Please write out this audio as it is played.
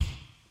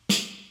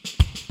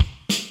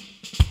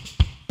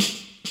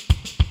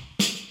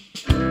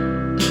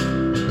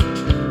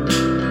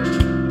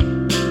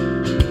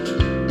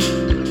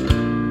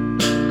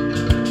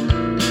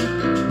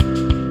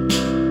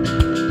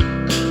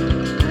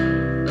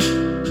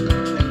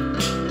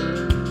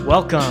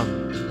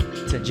Welcome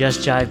to Just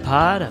Jive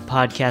Pod, a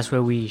podcast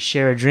where we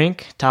share a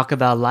drink, talk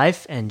about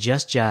life, and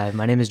just jive.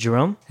 My name is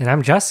Jerome. And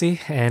I'm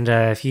Jesse. And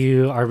if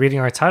you are reading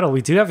our title,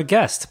 we do have a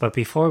guest. But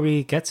before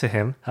we get to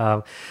him,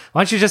 why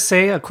don't you just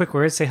say a quick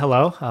word, say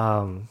hello,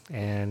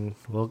 and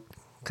we'll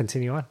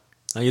continue on.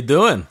 How you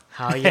doing?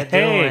 How you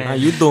doing? How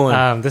you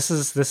doing? This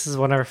is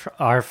one of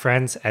our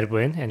friends,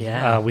 Edwin, and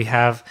Yeah. we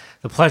have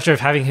the pleasure of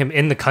having him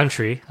in the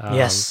country.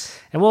 Yes.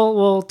 And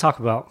we'll talk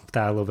about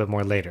that a little bit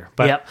more later.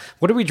 But Yep.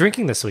 What are we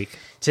drinking this week?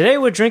 Today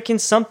we're drinking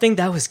something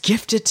that was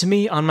gifted to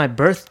me on my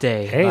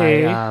birthday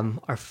Hey. by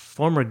our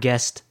former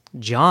guest,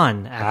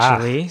 John,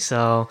 actually.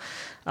 So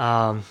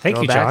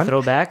Thank you, John.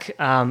 Throwback.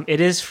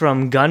 It is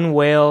from Gun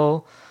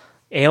Whale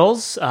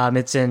Ales.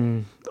 It's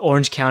in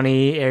Orange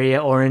County area,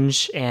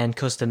 Orange and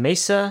Costa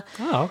Mesa.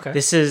 Oh, okay.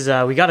 This is,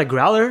 we got a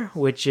growler,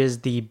 which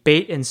is the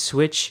Bait and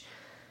Switch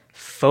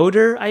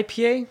Foeder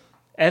IPA.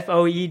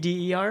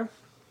 Foeder.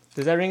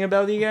 Does that ring a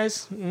bell to you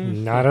guys?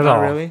 Not at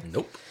all. Really.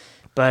 Nope.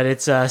 But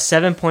it's a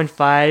 7.5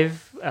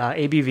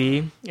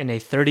 ABV in a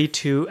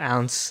 32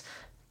 ounce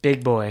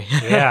big boy.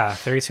 Yeah,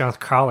 32-ounce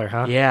crawler,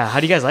 huh? Yeah.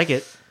 How do you guys like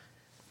it?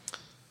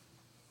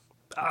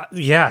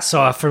 Yeah,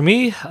 so for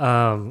me,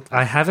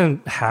 I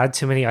haven't had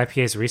too many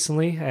IPAs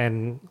recently,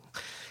 and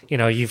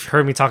you've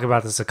heard me talk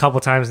about this a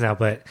couple times now,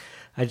 but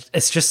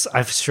it's just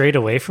I've strayed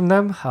away from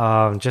them,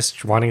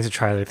 just wanting to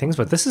try other things.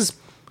 But this is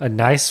a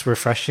nice,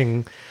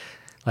 refreshing,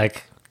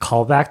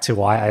 callback to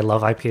why I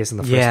love IPAs in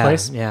the first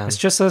place. Yeah. It's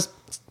just a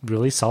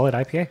really solid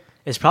IPA.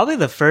 It's probably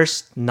the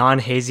first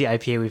non-hazy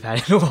IPA we've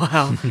had in a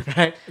while,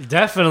 right?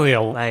 Definitely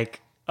Like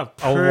a a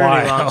pretty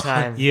while. long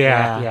time.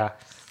 Yeah.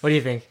 What do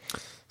you think?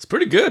 It's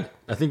pretty good.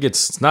 I think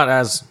it's not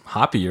as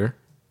hoppier.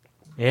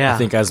 Yeah. I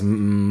think as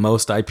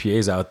most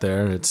IPAs out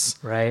there,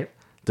 it's Right?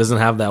 doesn't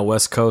have that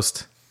West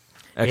Coast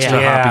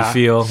extra Yeah. hoppy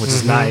feel, which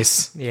is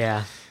nice.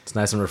 Yeah. It's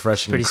nice and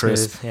refreshing Pretty and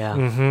crisp. smooth.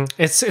 Yeah.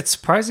 It's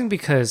surprising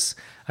because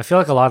I feel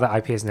like a lot of the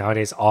IPAs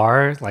nowadays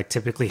are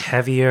typically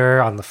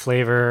heavier on the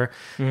flavor,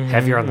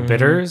 heavier on the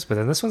bitters, but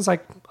then this one's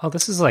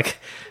this is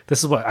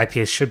what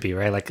IPAs should be,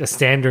 right? Like a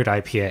standard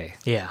IPA,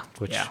 Yeah.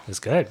 which yeah. is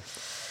good.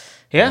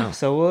 Yeah,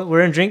 so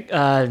we're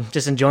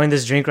just enjoying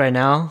this drink right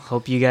now.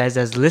 Hope you guys,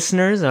 as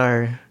listeners,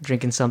 are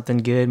drinking something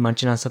good,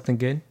 munching on something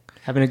good,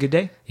 having a good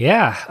day.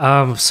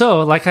 Yeah.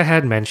 So like I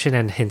had mentioned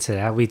and hinted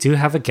at, we do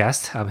have a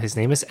guest. His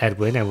name is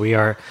Edwin, and we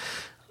are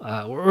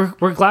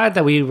we're glad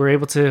that we were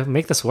able to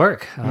make this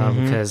work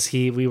because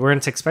we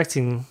weren't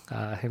expecting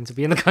him to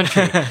be in the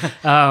country.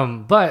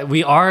 But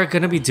we are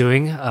going to be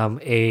doing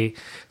a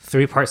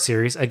 3-part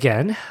series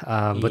again.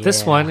 But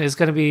this Yeah. one is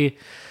going to be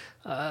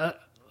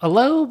a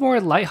little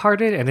more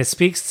lighthearted, and it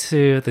speaks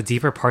to the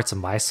deeper parts of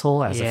my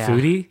soul as Yeah. a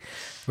foodie.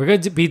 We're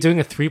going to be doing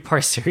a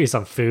 3-part series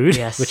on food,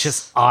 Yes. which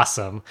is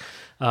awesome.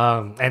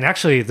 And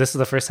actually, this is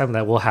the first time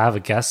that we'll have a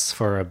guest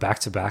for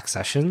back-to-back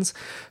sessions.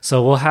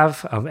 So we'll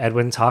have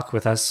Edwin talk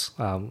with us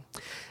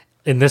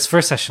in this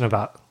first session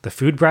about the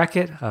food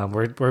bracket.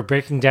 We're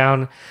breaking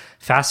down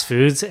fast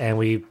foods, and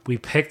we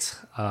picked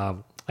a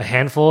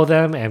handful of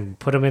them and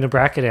put them in a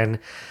bracket, and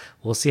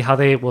we'll see how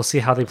they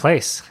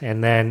place.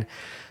 And then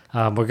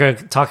we're going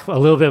to talk a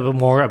little bit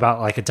more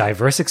about a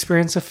diverse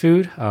experience of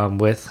food,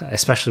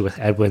 especially with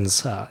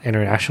Edwin's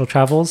international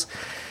travels.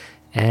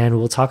 And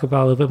we'll talk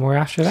about a little bit more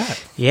after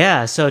that.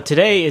 Yeah, so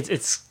today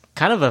it's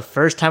kind of a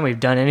first time we've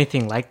done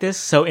anything like this,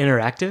 so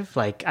interactive.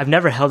 Like I've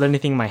never held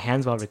anything in my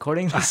hands while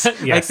recording this.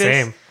 Yeah, like this.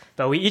 same.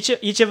 But we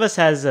each of us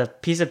has a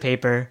piece of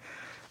paper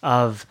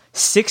of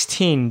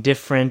 16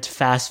 different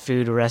fast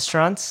food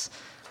restaurants.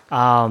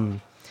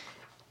 And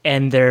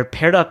they're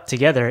paired up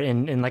together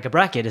in like a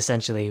bracket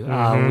essentially.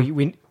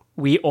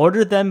 We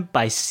ordered them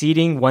by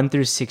seating 1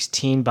 through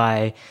 16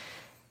 by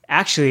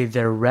actually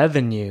their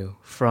revenue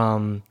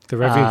from The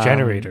revenue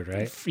generated,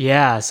 right?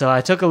 Yeah, so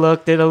I took a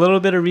look, did a little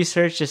bit of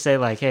research to say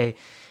hey,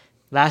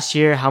 last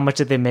year how much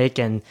did they make?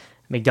 And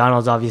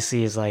McDonald's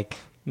obviously is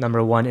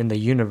number 1 in the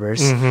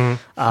universe.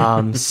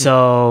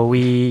 So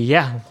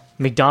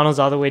McDonald's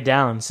all the way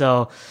down.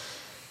 So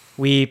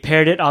we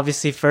paired it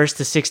obviously first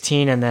to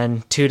 16 and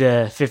then 2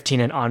 to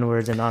 15 and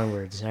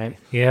onwards, right?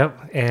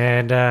 Yep.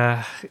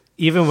 And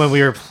even when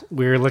we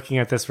were looking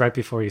at this right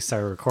before you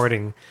started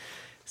recording,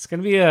 it's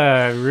going to be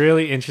a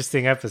really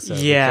interesting episode.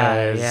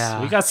 Yeah, because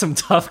yeah. we got some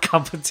tough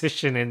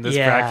competition in this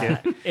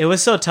bracket. It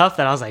was so tough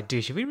that I was like,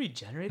 dude, should we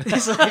regenerate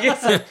this?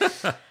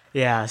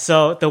 Yeah,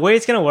 so the way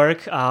it's going to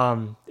work,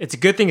 it's a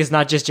good thing it's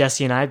not just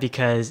Jesse and I,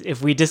 because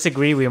if we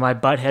disagree, we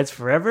might butt heads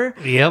forever.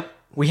 Yep.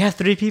 We have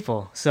 3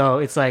 people, so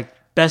it's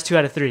best 2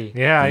 out of 3.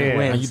 Yeah. How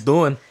Wins. you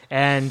doing?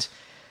 And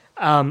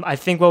I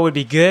think what would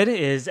be good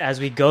is as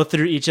we go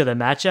through each of the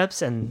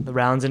matchups and the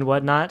rounds and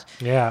whatnot,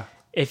 Yeah.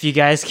 if you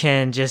guys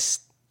can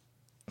just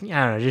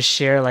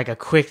share a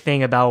quick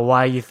thing about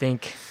why you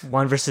think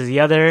one versus the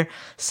other.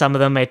 Some of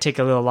them might take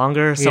a little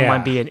longer. Some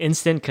might be an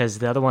instant because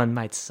the other one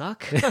might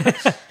suck.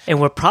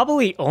 And we're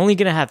probably only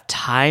going to have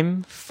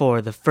time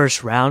for the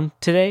first round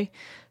today.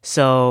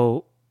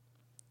 So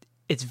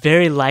it's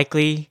very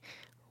likely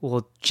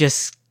we'll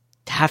just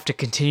have to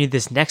continue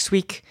this next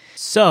week.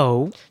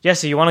 So,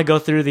 Jesse, you want to go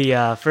through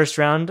the first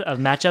round of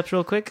matchups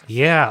real quick?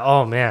 Yeah.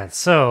 Oh man.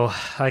 So,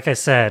 like I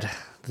said,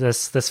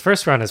 this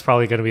first round is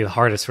probably going to be the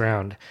hardest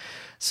round.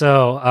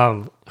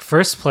 So,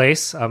 first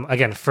place,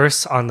 again,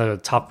 first on the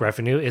top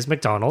revenue is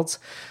McDonald's,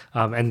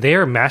 and they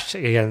are matched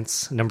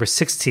against number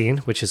 16,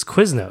 which is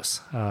Quiznos.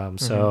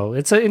 So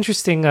it's an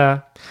interesting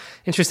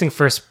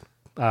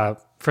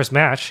first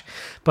match.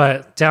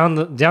 But down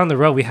the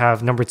road, we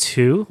have number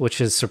 2,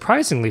 which is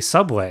surprisingly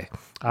Subway.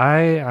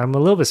 I'm a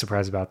little bit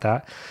surprised about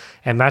that.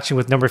 And matching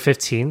with number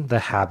 15, The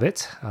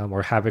Habit,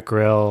 or Habit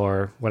Grill,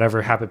 or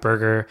whatever, Habit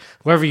Burger,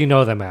 whatever you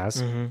know them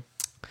as.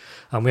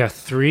 We have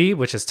 3,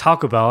 which is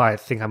Taco Bell. I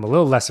think I'm a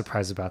little less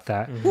surprised about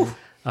that.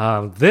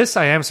 This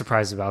I am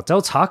surprised about.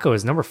 Del Taco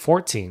is number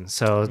 14.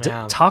 So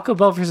Taco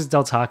Bell versus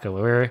Del Taco.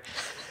 Clear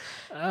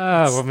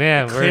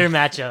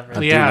matchup.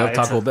 Right? I love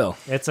Taco Bell.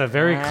 It's a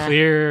very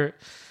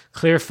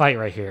clear fight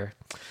right here.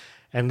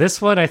 And this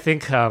one, I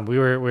think we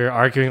were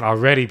arguing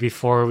already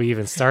before we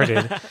even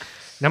started.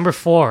 Number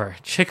 4,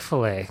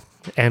 Chick-fil-A,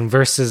 and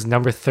versus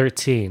number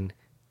 13,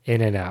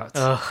 In-N-Out.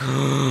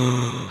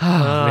 Oh,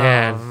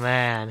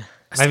 man.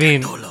 I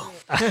mean,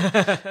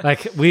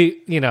 like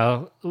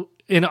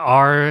in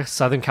our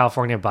Southern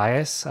California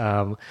bias,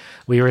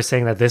 we were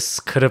saying that this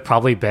could have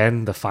probably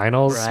been the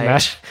finals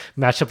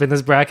matchup in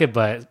this bracket,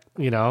 but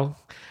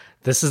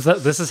this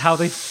is how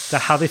they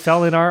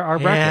fell in our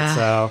bracket.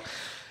 So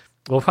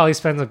we'll probably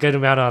spend a good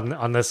amount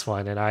on this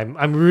one, and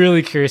I'm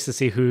really curious to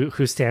see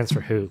who stands for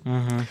who.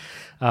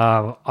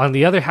 On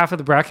the other half of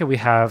the bracket, we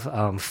have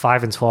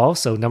 5 and 12.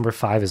 So number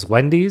 5 is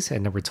Wendy's,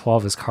 and number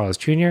 12 is Carl's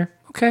Jr.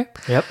 Okay.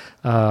 Yep.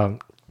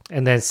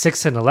 And then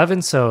 6 and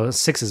 11. So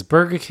 6 is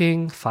Burger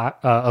King.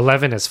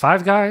 11 is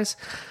Five Guys.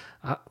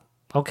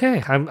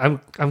 Okay. I'm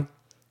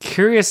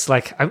curious.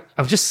 Like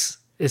I'm just,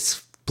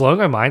 it's blowing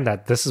my mind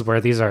that this is where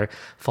these are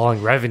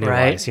falling revenue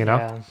wise.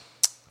 Yeah.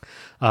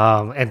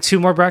 And two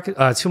more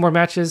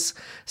matches.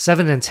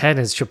 7 and 10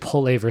 is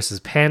Chipotle versus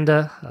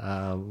Panda.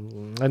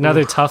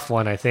 Another tough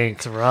one, I think.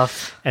 It's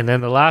rough. And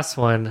then the last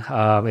one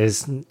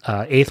is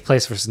 8th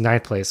place versus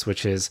 9th place,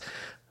 which is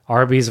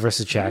Arby's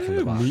versus Jack in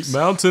the Box. Meat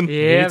Mountain.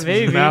 Yeah, Meat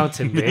baby.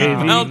 Mountain,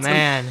 baby.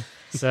 Man.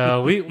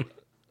 So we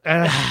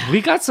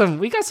got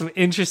some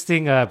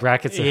interesting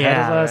brackets ahead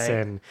of us,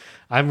 and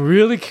I'm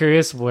really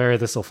curious where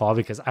this will fall,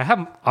 because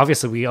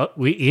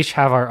we each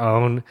have our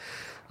own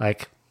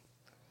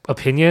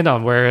opinion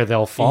on where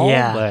they'll fall,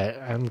 but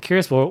I'm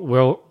curious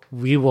where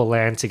we will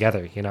land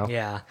together,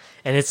 Yeah.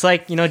 And it's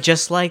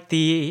just like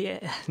the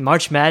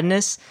March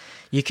Madness,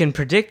 you can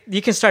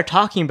start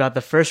talking about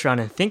the first round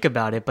and think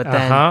about it, but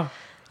then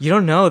you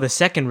don't know the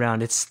second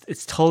round.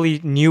 It's totally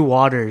new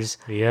waters.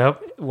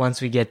 Yep. Once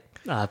we get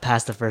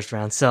past the first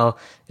round. So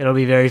it'll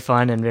be very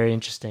fun and very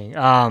interesting.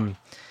 All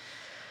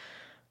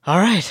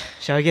right.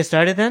 Shall we get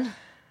started then?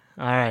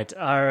 All right.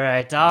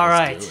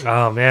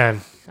 Oh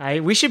man.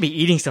 We should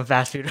be eating some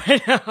fast food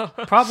right now.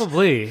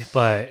 Probably,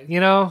 but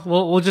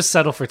we'll just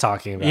settle for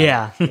talking about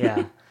it.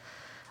 Yeah.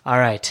 All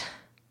right.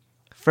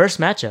 First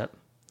matchup: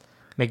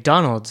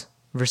 McDonald's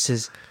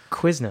versus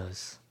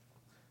Quiznos.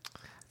 I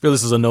feel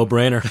this is a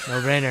no-brainer.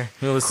 No-brainer.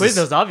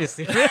 Quiznos,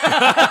 obviously.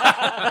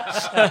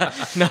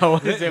 No,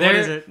 what is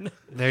it?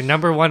 They're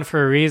number 1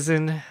 for a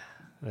reason.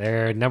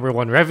 They're number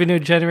 1 revenue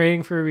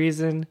generating for a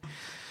reason.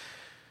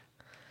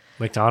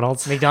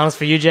 McDonald's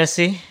for you,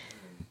 Jesse.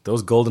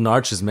 Those golden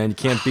arches, man, you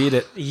can't beat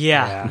it.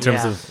 Yeah. In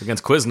terms of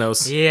against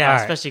Quiznos. Yeah, All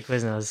right. especially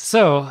Quiznos.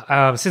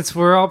 So, since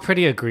we're all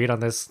pretty agreed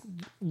on this,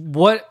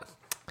 what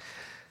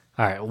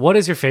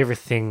is your favorite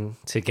thing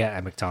to get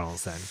at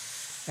McDonald's then?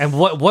 And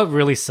what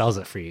really sells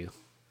it for you?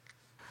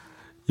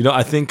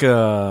 I think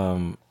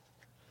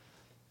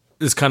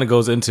this kind of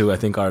goes into,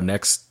 your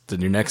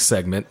next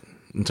segment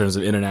in terms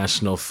of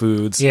international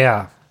foods.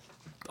 Yeah.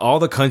 All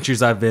the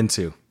countries I've been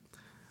to,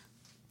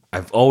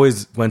 I've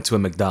always went to a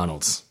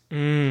McDonald's.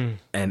 And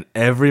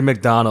every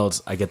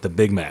McDonald's, I get the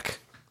Big Mac.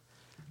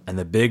 And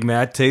the Big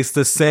Mac tastes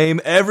the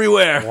same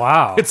everywhere.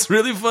 Wow. It's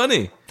really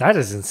funny. That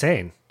is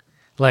insane.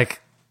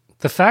 Like,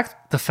 the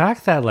fact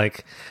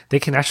that, they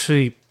can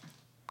actually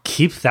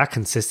keep that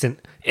consistent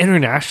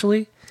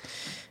internationally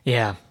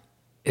Yeah.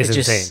 is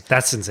insane.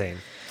 That's insane.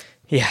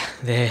 Yeah.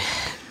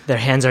 Their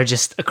hands are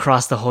just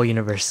across the whole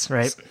universe,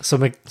 right?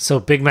 So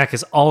Big Mac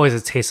is always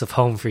a taste of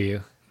home for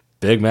you.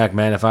 Big Mac,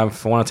 man. If I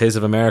want a taste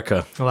of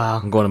America, Wow.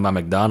 I'm going to my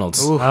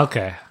McDonald's. Ooh,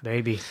 Okay.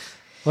 baby.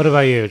 What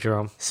about you,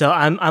 Jerome? So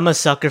I'm a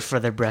sucker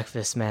for their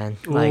breakfast, man.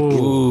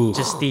 Ooh.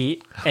 Just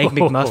the Egg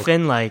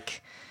McMuffin,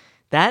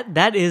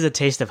 that is a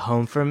taste of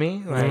home for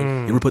me. You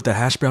ever put the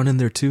hash brown in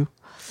there too?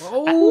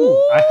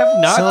 Oh, I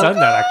have not done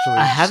that actually.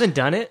 I haven't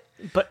done it,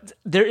 but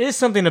there is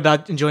something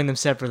about enjoying them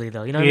separately,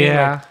 though. You know what I mean?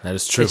 Like, That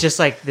is true. it's just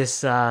like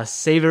this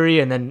savory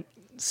and then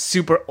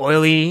super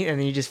oily, and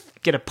then you just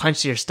get a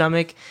punch to your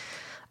stomach.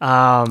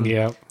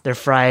 Yeah. Their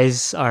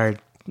fries are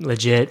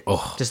legit,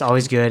 just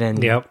always good,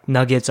 and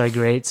nuggets are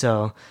great.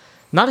 So,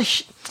 not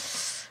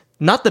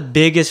the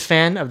biggest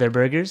fan of their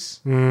burgers,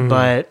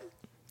 but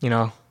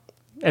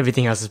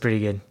everything else is pretty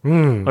good.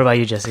 What about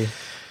you, Jesse?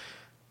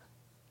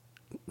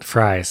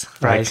 Fries.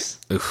 Fries.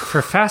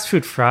 For fast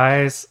food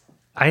fries,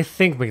 I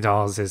think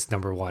McDonald's is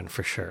number one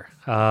for sure.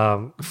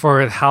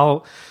 For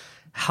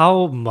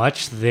how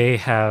much they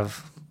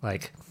have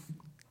like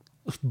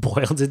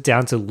boiled it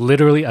down to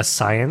literally a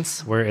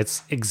science where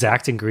it's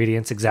exact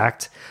ingredients,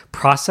 exact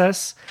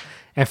process,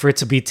 and for it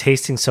to be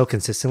tasting so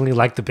consistently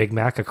like the Big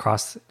Mac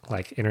across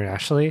like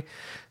internationally,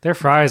 their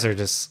fries are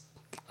just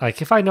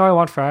like, if I know I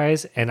want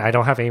fries and I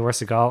don't have anywhere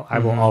to go, I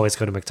will always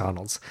go to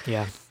McDonald's.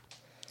 Yeah.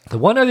 The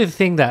one other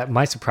thing that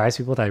might surprise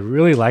people that I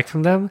really like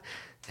from them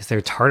is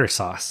their tartar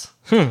sauce.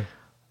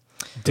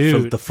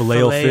 Dude, The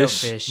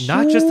Filet-O-Fish.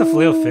 not just the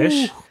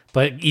Filet-O-Fish,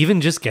 but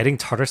even just getting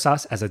tartar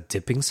sauce as a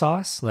dipping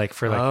sauce, like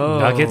for like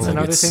nuggets and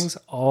other Nuggets. things.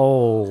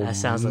 Oh, That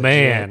sounds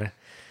man. legit.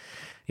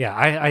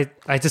 Yeah,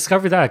 I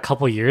discovered that a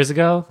couple years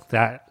ago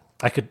that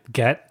I could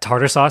get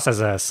tartar sauce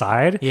as a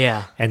side.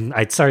 Yeah. And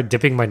I'd start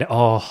dipping my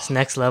It's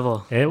next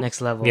level.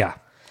 Next level. Yeah,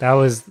 that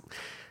was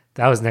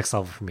next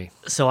level for me.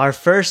 So our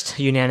first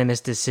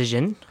unanimous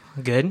decision,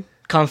 good.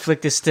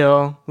 Conflict is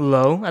still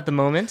low at the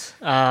moment.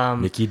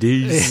 Mickey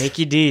D's.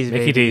 Mickey D's, baby.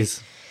 Mickey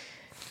D's.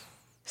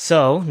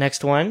 So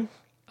next one,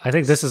 I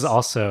think this is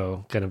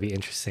also going to be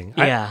interesting.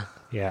 yeah,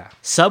 Yeah.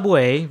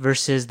 Subway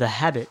versus The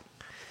Habit.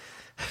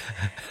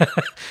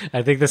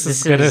 I think this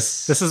is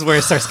This this is- is where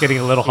it starts getting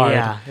a little hard.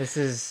 Yeah, this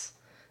is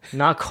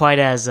not quite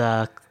as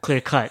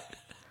clear cut.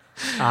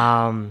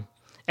 And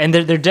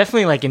they're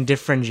definitely like in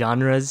different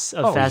genres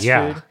of fast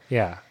yeah. food,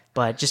 Yeah.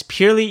 but just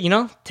purely,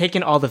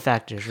 taking all the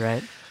factors,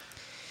 right?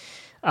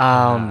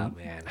 Oh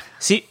man.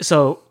 See,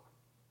 so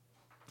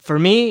for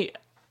me,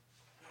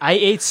 I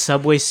ate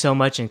Subway so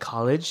much in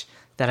college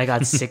that I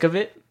got sick of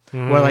it.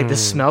 Where like the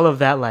smell of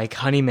that like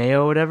honey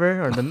mayo or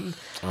whatever, or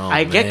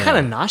I get man. kind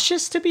of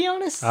nauseous, to be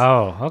honest.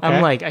 Oh, okay.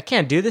 I'm like, I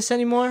can't do this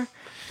anymore.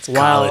 It's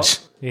college.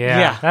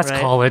 yeah, that's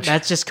right? college.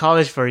 That's just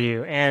college for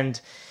you.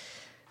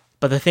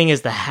 But the thing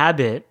is, The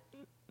Habit.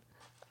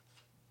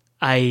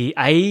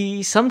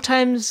 I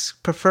sometimes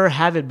prefer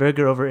Habit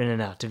Burger over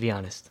In-N-Out, to be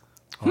honest.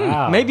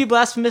 wow. Maybe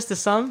blasphemous to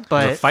some, The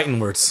but fighting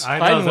words. I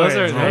know Fighting those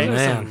words, are, right? those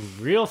are Man.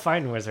 some real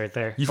fighting words right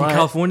there. You from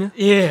California?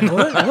 yeah.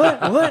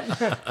 What?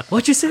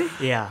 What'd you say?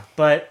 Yeah,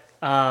 but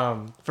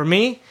for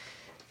me,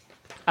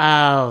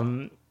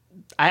 I'm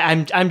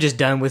just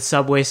done with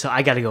Subway, so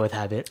I got to go with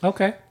Habit.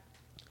 Okay.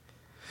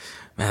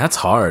 Man, that's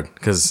hard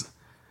because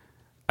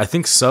I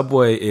think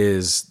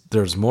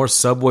there's more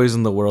Subways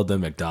in the world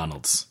than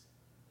McDonald's.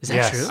 Is that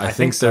Yes. true? I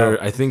think so.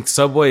 I think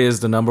Subway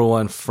is the number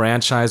one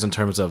franchise in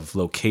terms of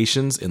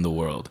locations in the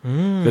world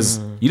because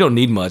you don't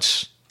need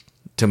much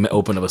to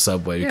open up a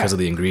Subway because Yeah. of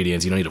the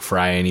ingredients. You don't need to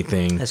fry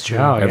anything. That's true.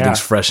 Oh, Everything's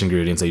yeah. fresh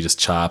ingredients that you just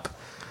chop.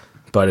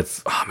 But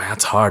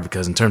that's hard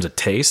because in terms of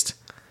taste,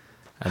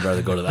 I'd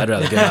rather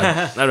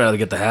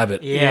get the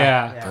Habit.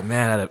 Yeah. But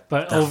man,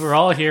 But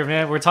overall here,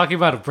 man, we're talking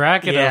about a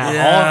bracket Yeah. of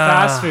Yeah. all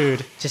fast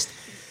food. Just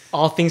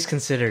all things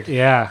considered.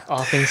 Yeah.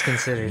 All things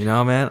considered. you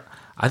know, man,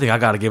 I think I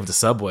got to give it to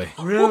Subway.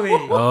 Really?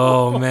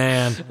 Oh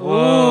man,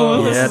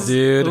 Ooh, yeah,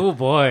 dude. Oh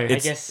boy. I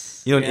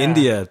guess. You know, in yeah.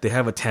 India, they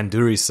have a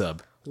tandoori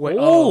sub. Wait,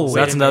 Oh, So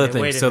wait that's a another minute,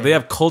 thing. wait a So they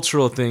minute. have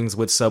cultural things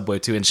with Subway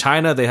too. In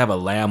China, they have a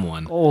lamb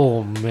one,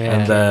 Oh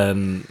man. and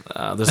then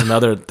there's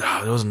another.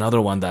 There was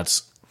another one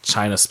that's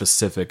China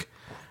specific,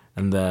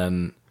 and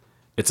then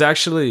it's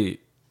actually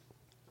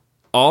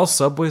all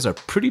Subways are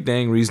pretty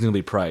dang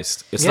reasonably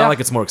priced. It's Yeah. not like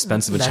it's more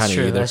expensive in That's China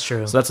true, either. that's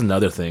true. So that's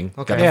another thing.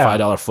 Okay. Got the Yeah.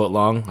 $5 foot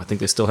long. I think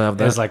they still have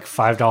that. There's like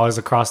 $5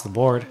 across the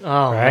board.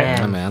 Oh, right? Yeah,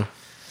 man. man.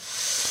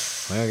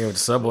 I gotta give it to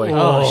Subway.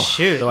 Oh, Oh,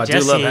 shoot. though I do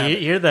Jesse, love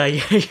Habit. you're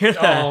the.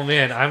 Oh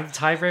man, I'm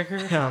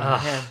tiebreaker.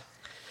 man.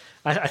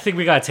 I think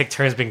we gotta take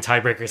turns being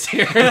tiebreakers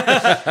here.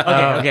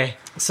 Okay.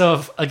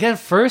 So again,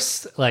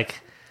 first,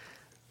 like,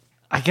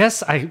 I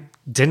guess I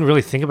didn't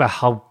really think about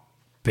how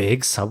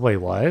big Subway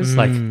was.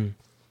 Like,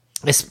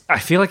 I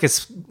feel like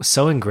it's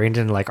so ingrained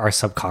in like our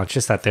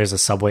subconscious that there's a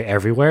Subway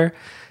everywhere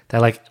that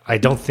like I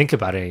don't think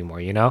about it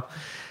anymore. You know.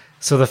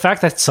 So the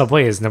fact that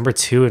Subway is number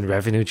 2 in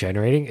revenue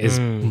generating is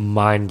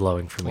mind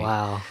blowing for me.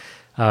 Wow.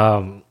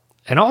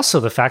 And also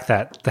the fact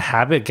that The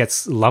Habit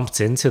gets lumped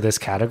into this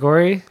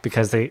category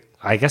because they,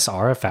 I guess,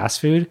 are a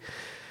fast food.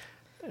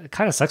 It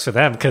kind of sucks for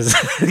them because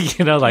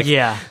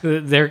Yeah.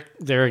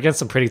 they're against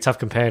some pretty tough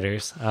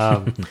competitors.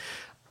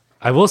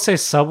 I will say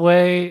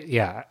Subway,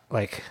 yeah,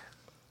 like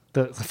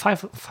the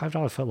 $5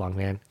 footlong,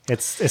 man,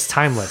 it's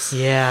timeless.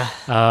 Yeah.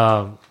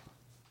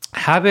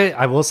 Habit,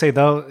 I will say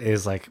though,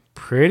 is like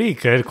pretty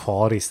good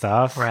quality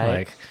stuff. Right.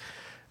 Like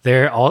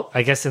they're all,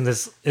 I guess, in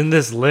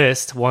this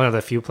list, one of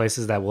the few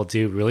places that will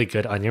do really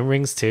good onion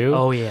rings too.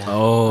 Oh, yeah.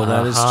 Oh,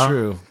 that is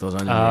true. Those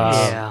onion rings,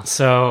 Yeah.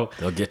 So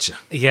they'll get you.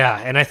 yeah,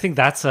 and I think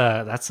that's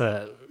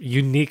a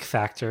unique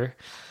factor.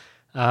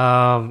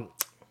 I'm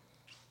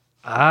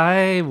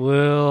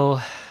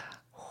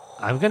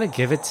gonna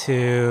give it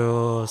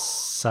to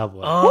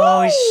Subway.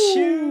 Oh,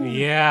 shoot.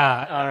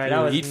 Yeah. All right.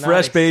 I was Eat not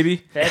fresh,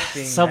 baby.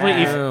 expecting Subway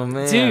that. Oh,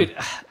 man. Dude,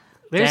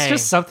 there's Dang.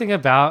 just something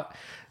about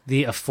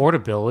the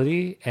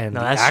affordability and No,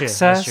 the that's true,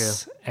 that's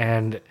access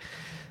and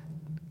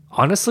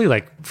honestly,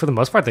 like for the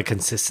most part, the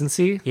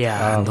consistency.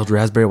 Yeah. And those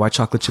raspberry white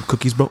chocolate chip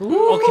cookies, bro.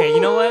 Okay, you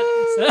know what?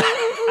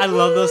 I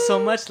love those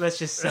so much. Let's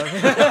just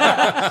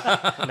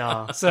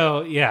no.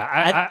 So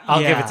yeah,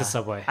 I'll give it to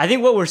Subway. I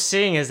think what we're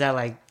seeing is that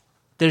like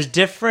there's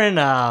different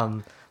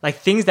like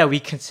things that we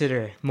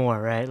consider more,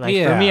 right? Like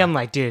for me, I'm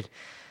like, dude,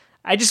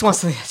 I just want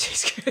something that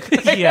tastes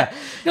good. Yeah,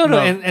 no,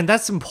 and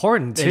that's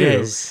important too. It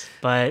is,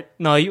 but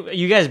no,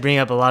 you guys bring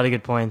up a lot of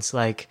good points.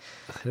 Like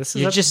This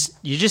is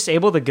you're just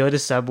able to go to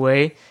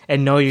Subway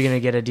and know you're gonna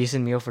get a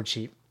decent meal for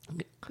cheap.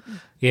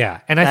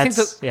 Yeah, and I think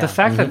That's- the yeah.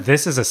 fact that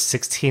this is a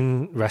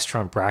 16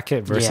 restaurant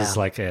bracket versus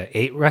Yeah. like a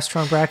 8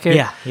 restaurant bracket,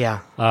 Yeah.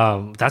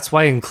 that's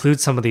why I include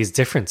some of these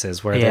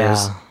differences where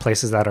there's Yeah.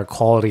 places that are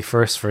quality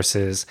first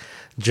versus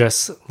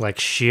just like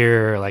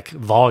sheer like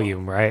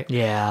volume, right?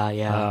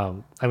 Yeah.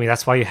 I mean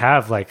that's why you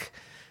have like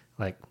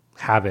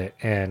Habit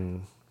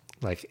and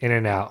like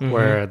In-N-Out Mm-hmm.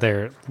 where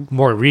they're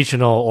more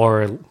regional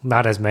or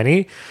not as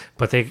many,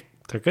 but they're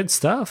good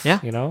stuff. Yeah.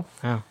 You know.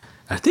 Yeah.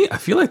 I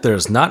feel like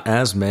there's not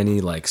as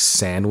many like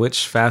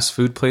sandwich fast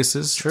food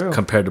places True.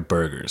 compared to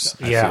burgers.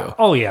 I Yeah. feel.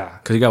 Oh yeah.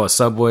 Because you got what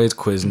Subways,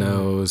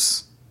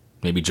 Quiznos,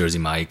 maybe Jersey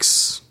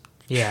Mike's.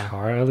 Yeah.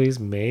 Charlie's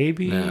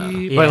maybe, Yeah.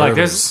 but like Burgers.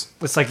 there's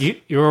it's like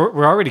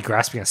we're already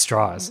grasping at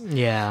straws.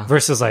 Yeah.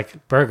 Versus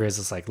like burgers,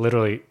 it's like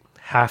literally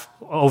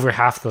over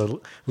half the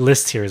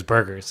list here is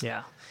burgers.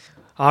 Yeah.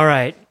 All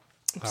right.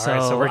 All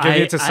right, so we're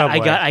giving it to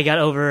Subway. I got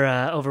over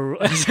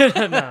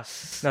no,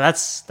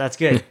 that's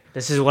good.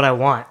 This is what I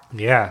want.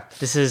 Yeah.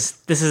 This is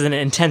an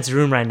intense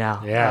room right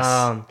now. Yes.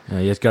 Yeah,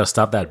 you just gotta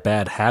stop that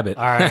bad habit.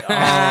 All right.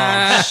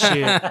 Oh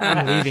shoot!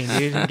 I'm leaving,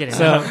 dude. I'm getting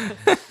So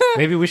out.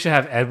 maybe we should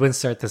have Edwin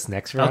start this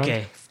next round.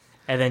 Okay,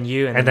 and then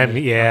you, And then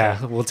me.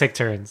 yeah, we'll take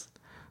turns.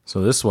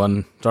 So this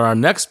one, so our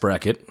next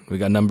bracket, we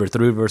got number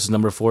 3 versus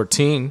number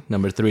 14.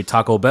 Number 3,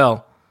 Taco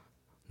Bell.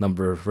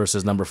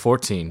 Versus number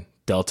 14,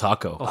 Del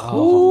Taco.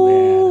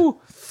 Oh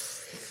man.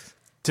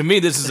 To me,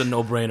 this is a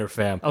no-brainer,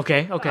 fam.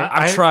 Okay.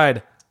 I've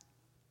tried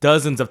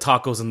dozens of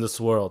tacos in this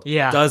world.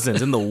 Yeah.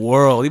 Dozens in the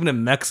world, even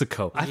in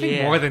Mexico. I think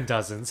Yeah. more than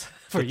dozens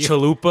for you.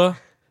 Chalupa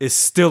is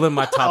still in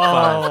my top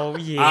 5. Oh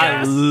yeah.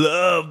 I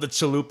love the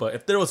chalupa.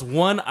 If there was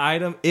one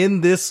item in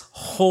this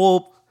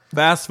whole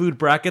fast food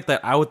bracket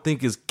that I would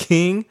think is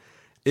king,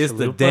 is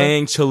the Chalupa?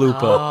 dang chalupa.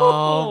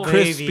 Oh,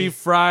 Crispy baby.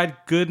 fried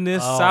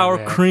goodness, Oh, sour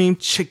man. cream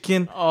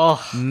chicken. Oh,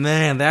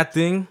 Man, that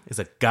thing is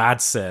a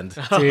godsend.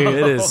 Dude.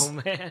 It is. oh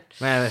man.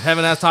 Man, if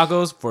Heaven has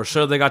tacos, for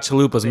sure they got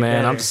chalupas, man.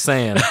 I'm better. just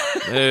saying.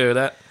 Dude,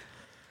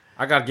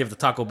 I gotta give the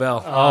Taco Bell.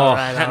 All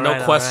right, all no right,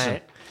 all question.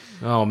 right.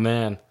 Oh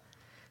man.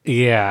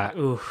 Yeah.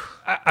 Oof.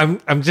 I'm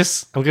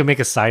gonna make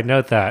a side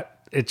note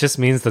that it just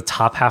means the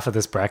top half of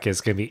this bracket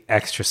is gonna be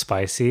extra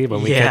spicy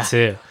when we Yeah. get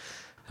to.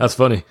 That's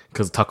funny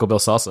because Taco Bell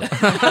salsa.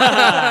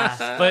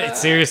 But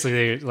seriously,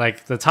 dude,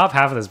 like the top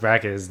half of this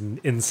bracket is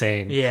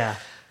insane. Yeah.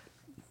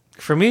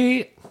 For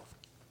me,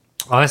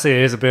 honestly, it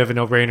is a bit of a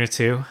no-brainer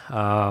too.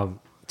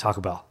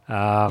 Taco Bell.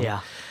 Yeah.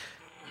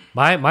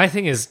 My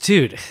thing is,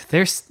 dude,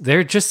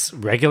 they're just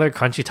regular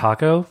crunchy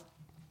taco.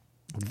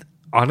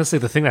 Honestly,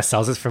 the thing that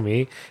sells it for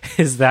me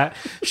is that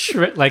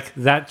like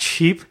that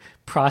cheap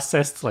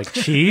processed like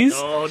cheese.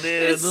 Oh,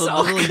 dude,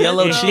 so good.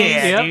 yellow Yeah, cheese.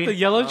 Yep, dude. the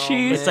yellow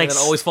cheese. It's like it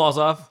always falls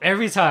off.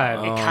 every time.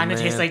 It kind of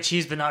man. tastes like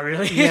cheese, but not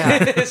really.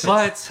 Yeah,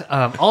 but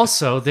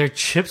also their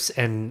chips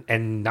and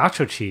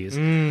nacho cheese. Oh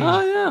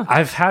yeah.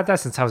 I've had that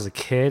since I was a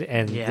kid,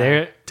 and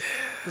Yeah.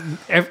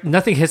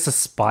 nothing hits the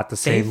spot the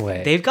same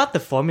way. They've got the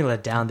formula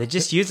down. They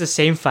just use the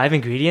same 5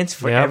 ingredients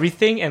for Yep.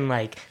 everything, and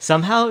like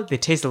somehow they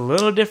taste a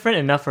little different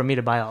enough for me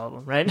to buy all of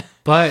them, right?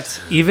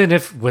 But even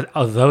if with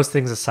those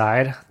things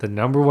aside, the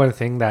number one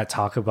thing that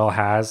Taco Bell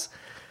has,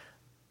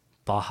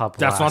 Baja Blast.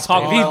 That's what I'm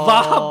talking baby. about.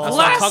 Baja That's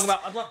Blast. what I'm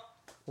talking about.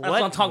 That's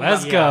what I'm talking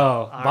Let's about.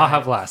 go, All Baja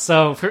right. Blast.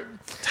 So,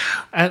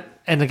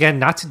 and again,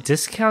 not to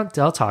discount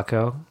Del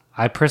Taco,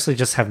 I personally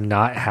just have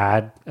not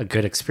had a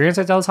good experience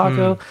at Del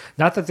Taco.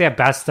 Not that they have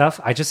bad stuff,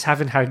 I just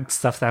haven't had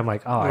stuff that I'm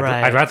like, oh,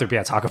 Right. I'd rather be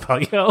at Taco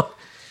Bell, you know.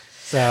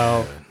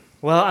 So,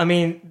 Well, I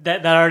mean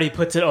that already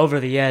puts it over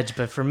the edge.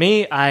 But for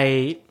me,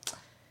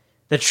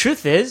 the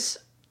truth is,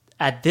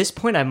 at this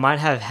point, I might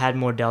have had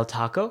more Del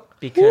Taco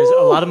because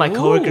a lot of my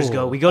coworkers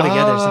we go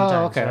together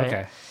sometimes. Okay, right?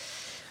 okay.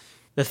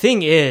 The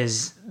thing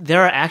is,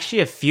 there are actually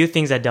a few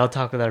things at Del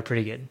Taco that are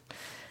pretty good,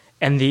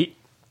 and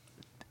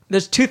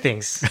there's 2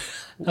 things.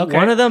 Okay.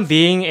 One of them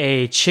being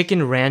a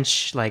chicken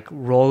ranch like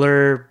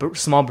roller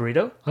small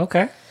burrito.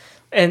 Okay.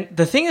 And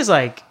the thing is,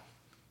 like,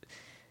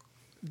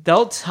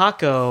 Del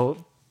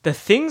Taco, the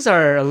things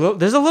are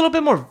there's a little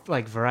bit more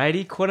like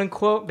variety, quote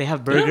unquote. They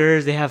have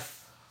burgers, they have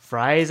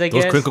fries, I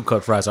Those guess. crinkle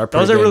cut fries are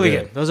pretty Those are dang really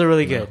good. Those are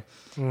really good.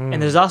 Mm.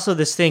 And there's also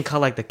this thing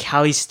called like the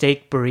Cali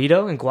steak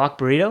burrito and guac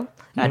burrito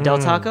at Del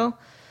Taco.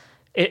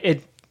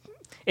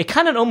 It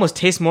kind of almost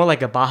tastes more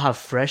like a Baja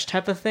Fresh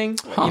type of thing.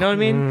 You know what I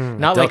mean?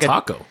 Not Del like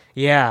Taco.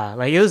 Yeah,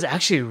 like it was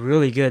actually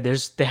really good.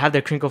 They have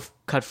their crinkle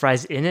cut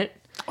fries in it.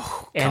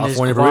 And there's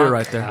California guac. burrito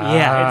right there.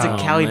 Yeah, it's a Oh,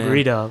 Cali man.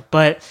 burrito.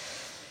 But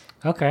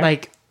Okay.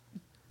 like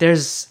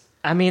there's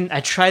I mean, I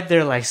tried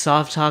their like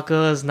soft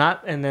tacos,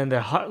 and then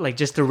their hard, like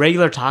just the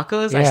regular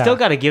tacos. I Yeah. still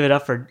got to give it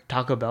up for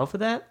Taco Bell for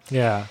that.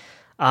 Yeah.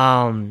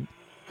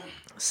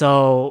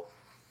 So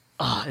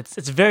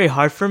it's very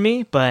hard for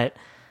me, but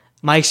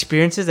my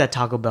experiences at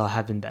Taco Bell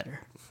have been better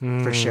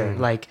for sure.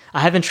 Like I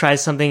haven't tried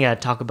something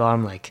at Taco Bell.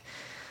 I'm like,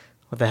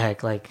 what the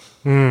heck? Like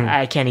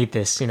I can't eat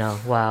this.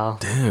 Wow,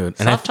 Dude.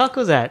 soft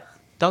tacos at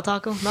Del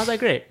Taco, not that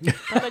great. Not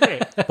that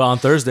great. But on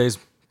Thursdays,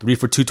 3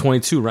 for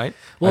 $2.22, right?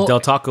 Well, At Del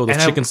Taco, those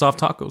and I- chicken soft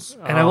tacos.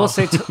 And I will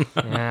say,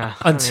 Yeah.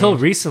 until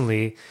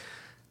recently,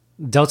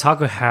 Del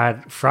Taco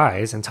had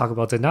fries and Taco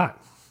Bell did not.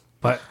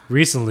 But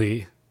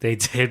recently, they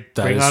did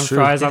That bring is on true.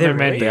 fries Did on they their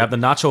really? menu. They have the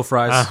nacho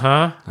fries.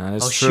 Uh-huh. That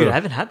is Oh true. shoot, I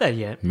haven't had that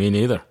yet. Me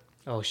neither.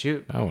 Oh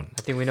shoot. Oh.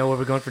 I think we know where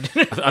we're going for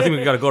dinner. I think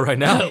we gotta go right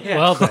now.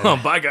 Well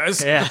then. Bye,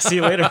 guys. Yeah, see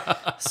you later.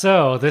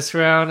 So this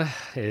round,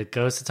 it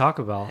goes to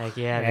Taco Bell. Heck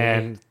yeah,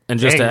 And, And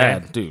just dang, to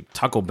man, add, dude,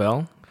 Taco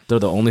Bell, they're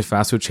the only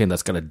fast food chain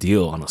that's got a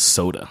deal on a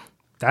soda.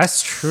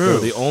 that's They're true.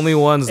 the only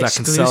ones that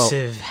can sell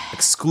Exclusive.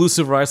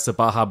 exclusive rice to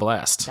Baja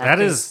Blast. That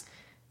is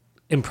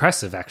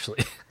impressive,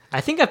 actually.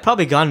 I think I've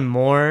probably gone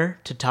more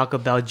to Taco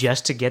Bell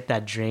just to get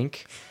that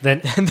drink.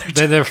 than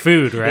their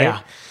food, right?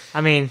 Yeah.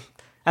 I mean,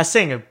 that's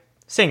saying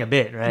a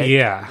bit, right?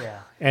 Yeah. Yeah.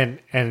 And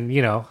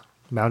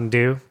Mountain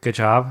Dew, good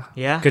job.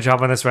 Yeah. Good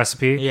job on this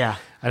recipe. Yeah.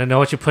 I don't know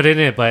what you put in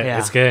it, but Yeah.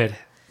 it's good.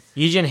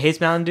 Eugen hates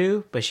Mountain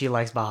Dew, but she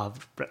likes Baja.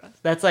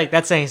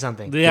 That's saying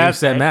something. Yeah. Game,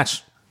 set,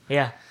 match.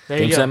 Yeah. There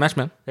Game, you set, go. match,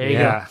 man. There you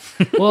Yeah.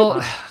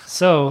 Well,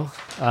 so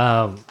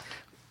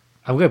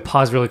I'm going to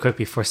pause really quick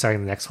before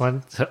starting the next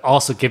one to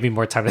also give me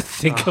more time to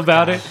think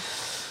about it.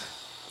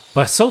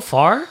 But so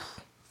far,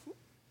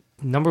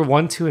 number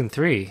 1, 2, and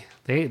 3,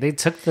 they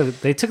took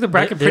the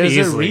bracket pretty There's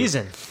easily. a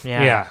reason.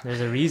 Yeah. Yeah.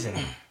 There's a reason.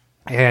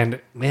 And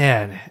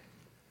man,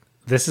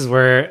 this is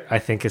where I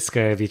think it's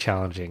going to be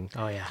challenging.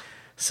 Oh yeah.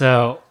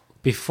 So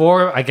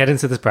before I get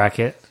into this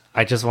bracket,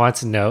 I just wanted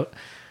to note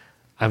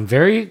I'm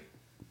very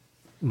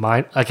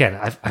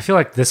I feel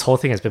like this whole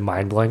thing has been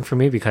mind blowing for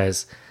me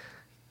because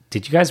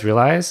did you guys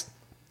realize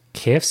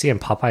KFC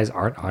and Popeyes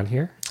aren't on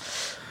here?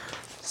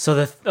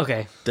 So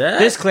okay. That-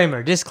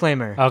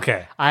 Disclaimer.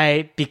 Okay.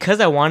 Because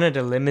I wanted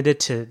to limit it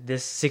to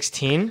this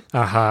 16,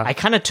 Uh-huh. I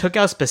kind of took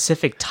out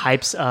specific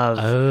types of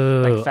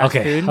Oh, like fast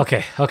okay, food.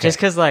 okay. Just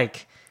because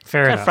like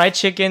Fair kinda enough. fried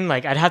chicken,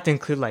 like I'd have to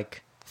include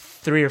like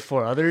 3 or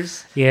 4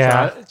 others.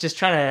 Yeah. So just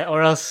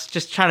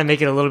trying to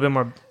make it a little bit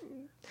more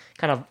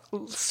kind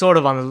of sort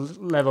of on the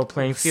level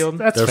playing field.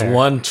 That's There's fair.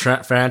 one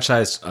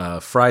franchise,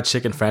 fried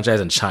chicken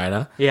franchise in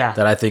China. Yeah.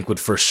 That I think would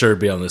for sure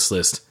be on this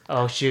list.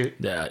 Oh shoot.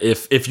 Yeah.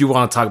 If you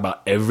want to talk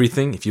about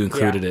everything, if you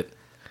included it,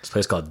 this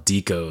place called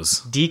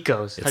Dico's.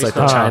 Decos. It's like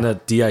the China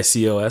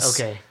DICOS.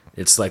 Okay.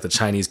 It's like the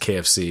Chinese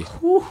KFC.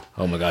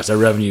 Oh my gosh, their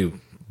revenue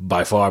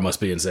by far must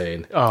be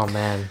insane. Oh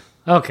man.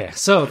 Okay,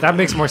 so that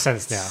makes more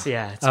sense now.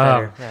 Yeah, it's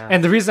better. Yeah.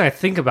 And the reason I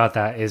think about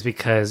that is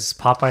because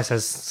Popeyes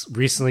has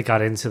recently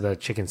got into the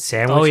chicken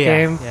sandwich Oh yeah.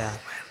 game. Yeah.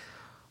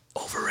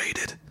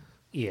 Overrated.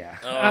 Yeah.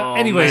 Oh,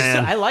 anyways,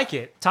 man. I like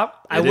it.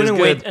 top. I It is wouldn't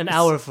good. wait an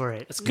hour for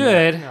it. It's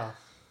good. No.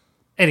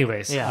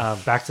 Anyways, Yeah.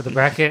 back to the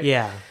bracket.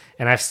 Yeah.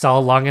 And I've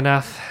stalled long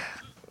enough.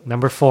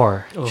 Number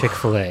 4,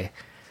 Chick-fil-A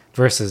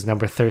versus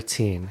number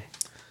 13,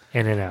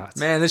 In-N-Out.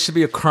 Man, this should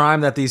be a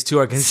crime that these two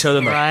are against each other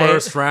in the Right?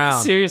 first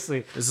round.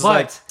 Seriously. This is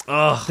but like,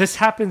 ugh. this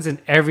happens in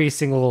every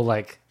single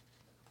like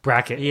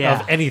bracket Yeah.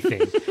 of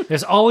anything.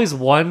 There's always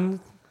one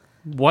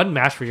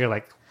match where you're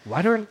like,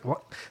 why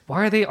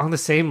are they on the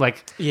same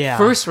like Yeah.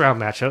 first round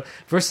matchup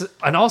versus,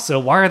 and also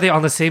why are they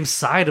on the same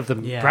side of the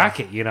Yeah.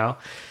 bracket? You know,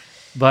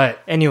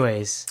 but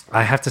Anyways.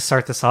 I have to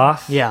start this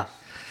off, Yeah.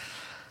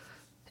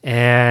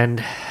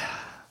 and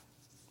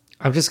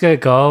I'm just gonna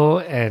go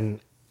and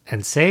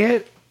say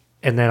it,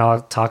 and then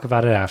I'll talk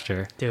about it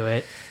after. Do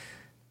it.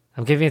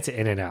 I'm giving it to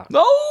In-N-Out.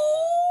 No!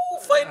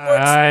 Fight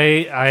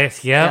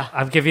words. Yeah.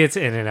 I'm giving it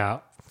to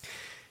In-N-Out.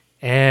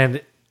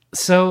 And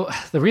so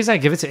the reason I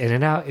give it to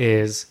In-N-Out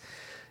is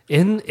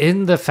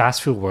in the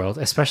fast food world,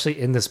 especially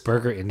in this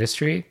burger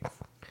industry,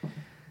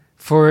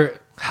 for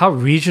how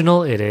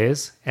regional it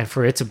is and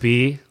for it to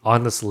be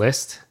on this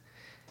list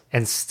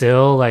and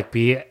still like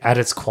be at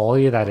its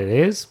quality that it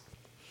is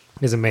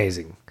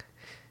amazing.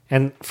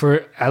 And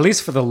for at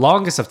least for the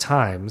longest of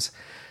times,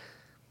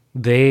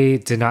 they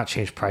did not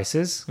change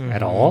prices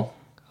at all.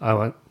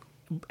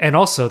 And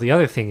also the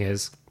other thing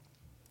is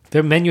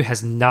their menu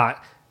has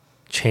not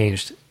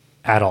changed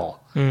at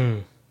all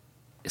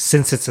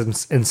since its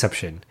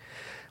inception.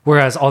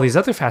 Whereas all these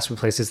other fast food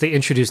places, they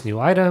introduce new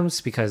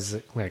items because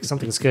like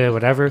something's good,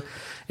 whatever.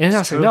 And I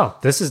was like, no,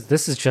 this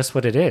is just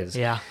what it is.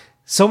 Yeah.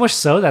 So much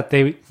so that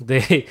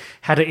they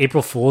had an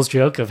April Fool's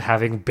joke of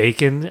having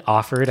bacon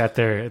offered at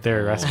their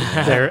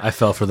restaurant. I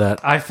fell for that.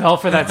 I fell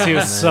for that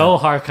too so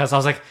hard because I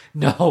was like,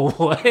 no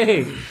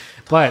way.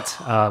 But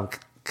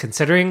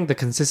considering the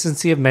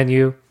consistency of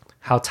menu,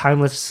 how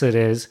timeless it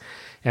is,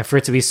 and for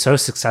it to be so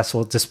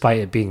successful despite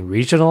it being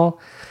regional,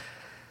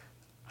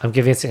 I'm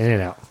giving it to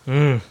In-N-Out.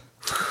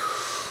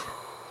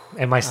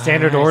 And my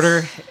standard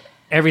order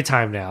every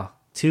time now: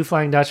 2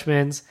 Flying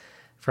Dutchmans,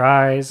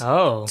 fries,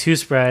 Oh. 2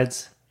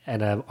 spreads,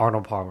 and an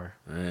Arnold Palmer.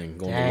 Dang,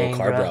 going Dang, the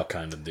low carb bro. route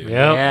kind of dude.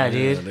 Yep. Yeah,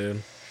 dude.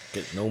 dude.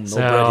 Get no So-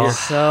 bread here.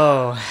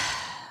 So,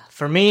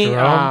 for me,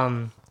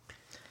 Jerome?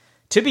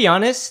 to be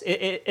honest,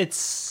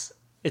 it's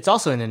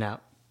also In and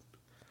Out.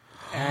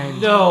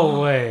 And No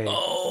way.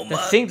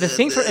 the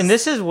thing for, and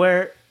this is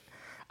where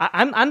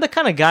I'm the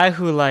kind of guy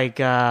who like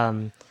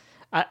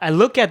I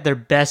look at their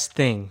best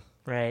thing,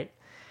 right?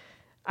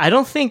 I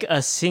don't think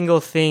a single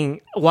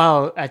thing.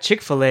 While at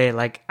Chick-fil-A,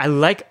 like I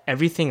like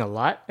everything a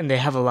lot, and they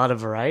have a lot of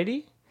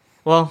variety.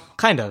 Well,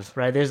 kind of,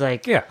 right? There's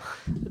like Yeah.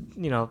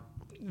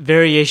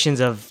 Variations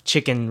of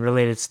chicken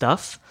related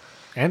stuff.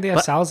 And they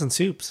have salads and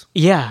soups.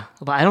 Yeah,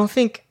 but I don't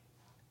think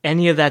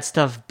any of that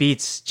stuff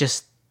beats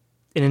just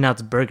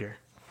In-N-Out's burger.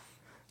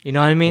 You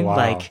know what I mean? Wow.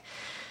 Like,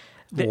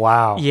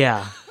 Wow.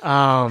 yeah.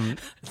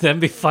 Them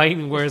be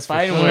fighting words. For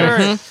Fine sure.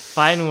 words.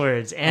 Fine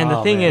words. And the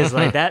Oh, thing man. is,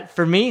 like, that,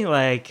 for me,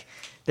 like,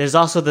 there's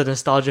also the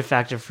nostalgia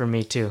factor for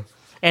me, too.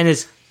 And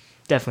it's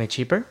definitely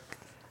cheaper.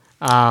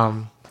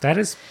 That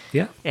is,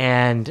 yeah.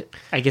 And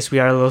I guess we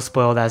are a little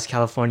spoiled as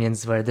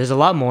Californians, where there's a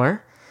lot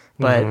more.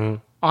 But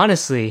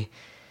honestly,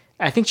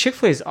 I think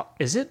Chick-fil-A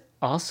is it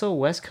also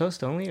West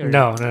Coast only? Or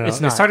No. It's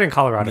It not. started in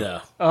Colorado. Yeah.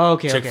 Oh,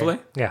 okay. Chick-fil-A?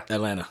 Okay. Yeah.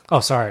 Atlanta. Oh,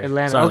 sorry.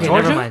 Atlanta. Sorry, okay,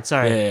 Georgia? never mind.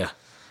 Sorry. Yeah.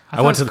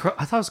 I went to.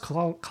 I thought it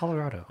was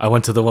Colorado. I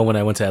went to the one when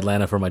I went to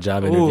Atlanta for my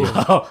job interview.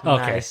 Oh,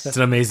 okay. Nice. It's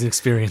an amazing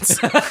experience.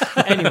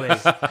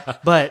 Anyways,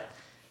 but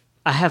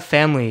I have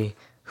family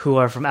who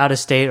are from out of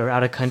state or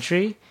out of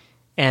country,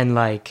 and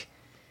like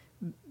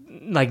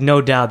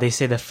no doubt they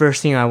say the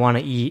first thing I want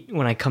to eat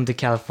when I come to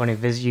California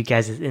visit you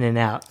guys is In and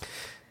Out.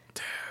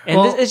 And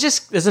Well- it's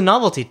just there's a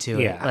novelty to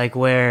it, Yeah. like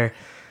where,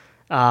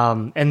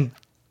 and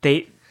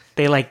they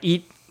like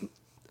eat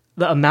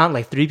the amount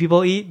like 3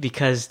 people eat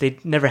because they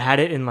never had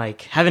it in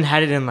like haven't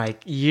had it in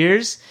like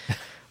years,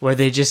 where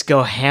they just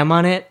go ham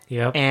on it.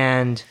 Yep.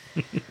 And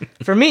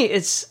for me,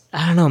 it's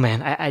I don't know,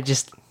 man.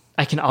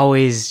 I can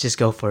always just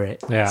go for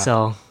it. Yeah.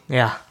 So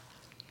yeah,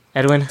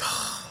 Edwin.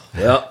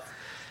 Yep.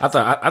 I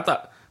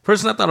thought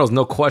personally, I thought it was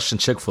no question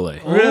Chick-fil-A.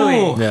 Really?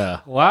 Ooh. Yeah.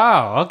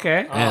 Wow.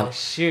 Okay. Oh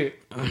shoot.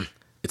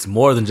 It's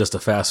more than just a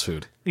fast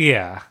food.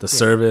 Yeah. The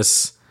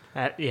service,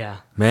 Yeah.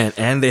 man,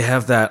 and they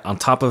have that on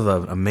top of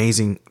an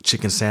amazing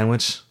chicken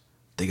sandwich.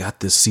 They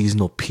got this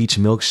seasonal peach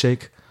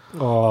milkshake.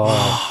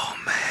 Oh.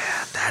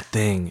 That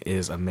thing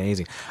is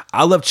amazing.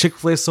 I love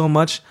Chick-fil-A so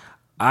much.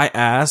 I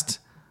asked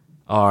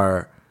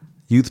our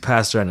youth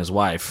pastor and his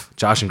wife,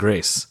 Josh and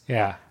Grace,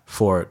 Yeah.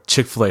 for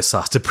Chick-fil-A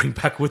sauce to bring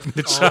back with me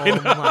to China.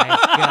 Oh my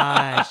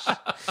gosh.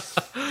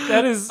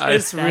 That is.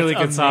 It's really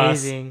good sauce.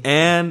 amazing.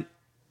 And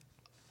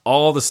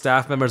all the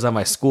staff members at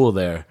my school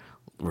there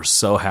were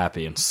so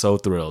happy and so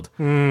thrilled.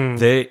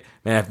 They,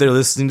 man, if they're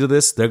listening to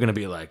this, they're gonna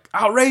be like,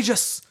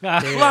 outrageous,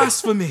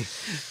 blasphemy,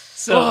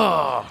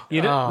 So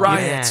you know, Oh,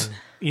 riot. man.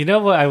 you know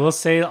what I will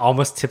say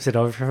almost tips it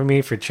over for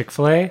me for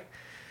Chick-fil-A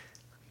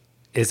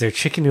is their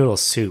chicken noodle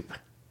soup.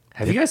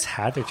 Have you guys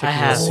had their chicken I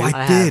have. noodle Oh, soup?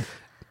 I I did. have.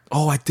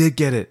 Oh, I did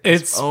get it.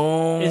 It's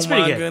oh, It's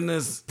pretty my good.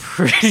 goodness.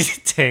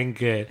 pretty dang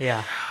good.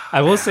 Yeah.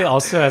 I will say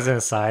also as an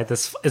aside,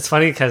 this it's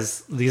funny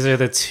because these are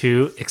the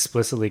 2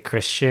 explicitly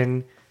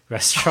Christian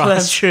restaurants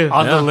That's true.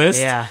 on the list.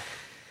 Yeah.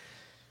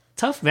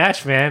 Tough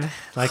match, man.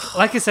 Like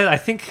I said, I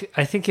think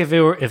if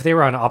they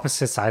were on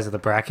opposite sides of the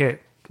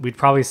bracket, we'd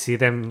probably see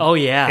them Oh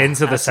yeah.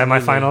 into the Absolutely.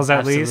 semifinals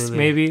at least, Absolutely.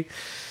 maybe.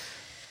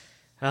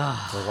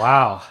 Ah.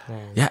 Wow.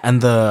 Yeah,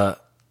 and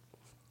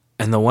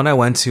the one I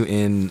went to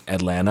in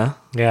Atlanta,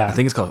 Yeah. I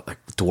think it's called like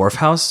Dwarf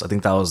House. I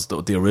think that was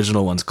the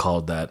original one's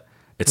called that.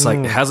 It's like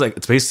it has like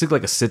it's basically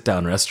like a sit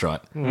down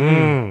restaurant.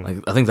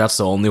 Like I think that's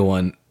the only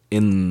one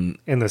in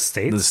In the the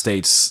States,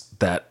 States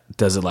that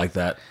does it like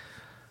that.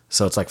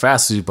 So it's like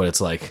fast food, but it's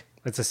like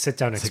it's a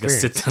sit-down like a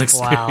experience. sit down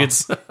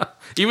experience.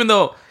 Even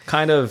though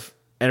kind of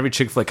every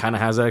Chick-fil-A kind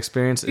of has that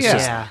experience. It's Yeah.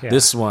 just Yeah.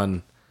 this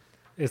one.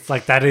 It's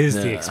like that is the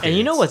Yeah. experience. And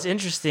you know what's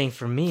interesting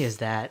for me is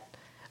that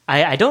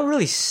I don't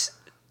really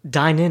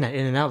dine in at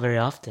In-N-Out very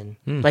often.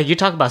 Like you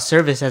talk about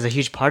service as a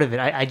huge part of it.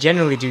 I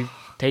generally do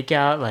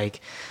takeout, like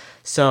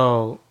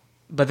so.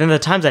 But then the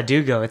times I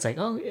do go, it's like,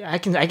 oh, I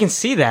can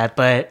see that.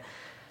 But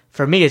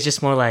for me, it's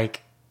just more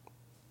like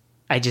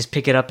I just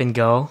pick it up and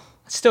go.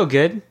 It's still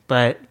good,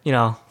 but you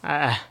know,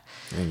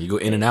 And you go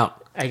in and out.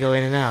 I go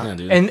in and out. Yeah,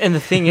 dude. And the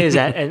thing is,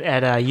 at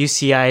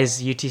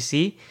UCI's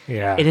UTC,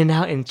 Yeah.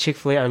 In-N-Out and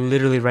Chick-fil-A are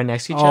literally right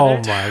next to each Oh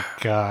other. my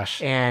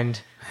gosh. And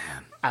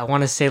I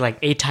want to say like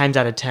 8 times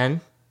out of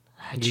 10,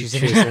 I choose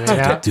choose In-N-Out.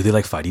 In-N-Out? Do they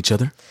like fight each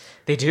other?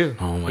 They do.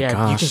 Oh my yeah,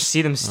 gosh. you can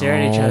see them stare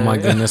at each Oh other. my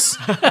goodness.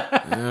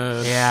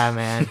 Yeah,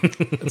 man.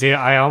 Dude,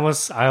 I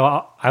was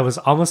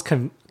almost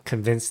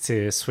convinced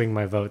to swing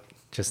my vote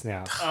just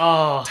now.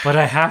 Oh, But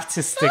I have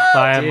to stick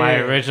by my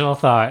Dude. original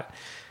thought.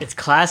 it's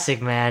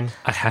classic, man.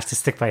 I have to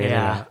stick by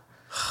Yeah.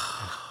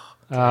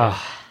 In-N-Out.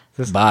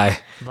 Bye.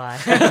 Bye.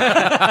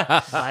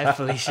 Bye,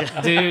 Felicia.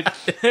 Dude.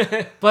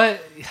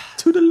 But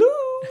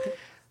Toodaloo.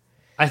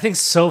 I think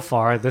so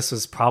far this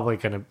was probably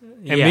going to...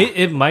 Yeah.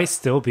 It might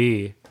still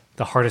be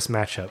the hardest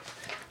matchup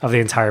of the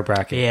entire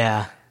bracket.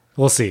 Yeah.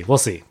 We'll see.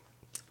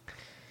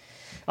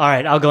 All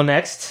right, I'll go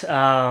next.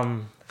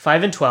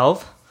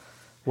 5-12,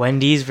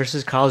 Wendy's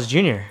versus Carl's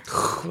Jr.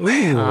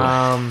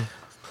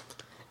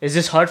 Is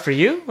this hard for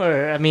you,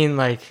 or I mean,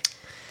 like,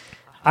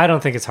 I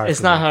don't think it's hard. it's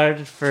for not me.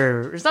 hard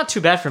for. It's not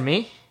too bad for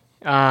me.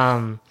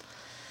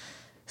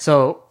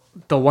 So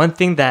the one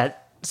thing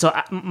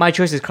my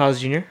choice is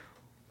Carl's Jr.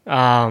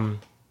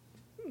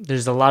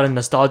 There's a lot of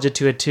nostalgia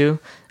to it too.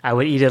 I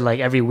would eat it like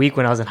every week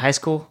when I was in high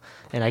school,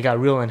 and I got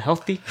real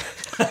unhealthy.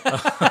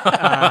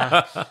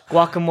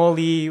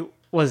 Guacamole,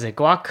 what is it?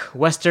 Guac,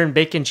 Western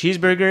bacon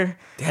cheeseburger,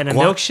 and a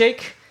guac?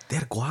 milkshake. They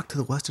had guac to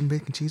the Western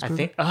bacon cheeseburger. I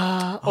think.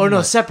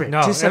 No, separate.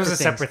 No, Two it separate was a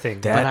things. separate thing.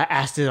 But I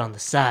asked it on the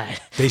side.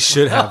 They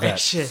should have that.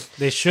 Shit.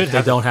 They should.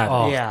 They don't have it.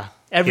 Oh. Yeah.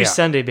 Every Yeah.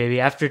 Sunday, baby,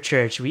 after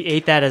church, we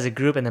ate that as a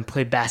group and then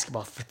played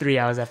basketball for 3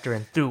 hours after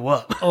and threw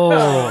up.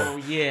 Oh,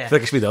 Yeah. I feel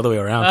like it should be the other way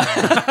around.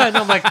 and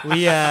I'm like,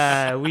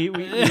 we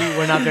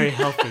were not very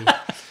healthy.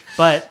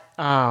 But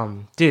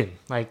dude,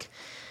 like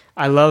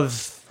I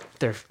love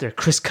their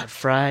crisp cut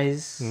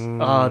fries.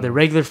 The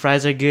regular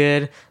fries are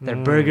good. Their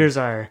burgers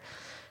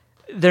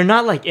they're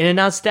not like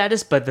In-N-Out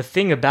status, but the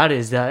thing about it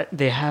is that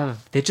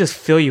they just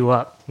fill you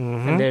up.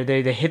 And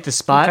they hit the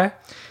spot. okay.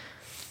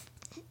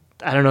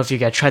 I don't know if you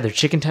guys tried their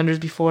chicken tenders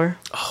before.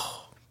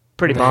 Oh,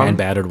 pretty bomb. And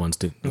battered ones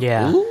too.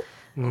 Yeah.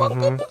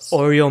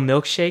 Oreo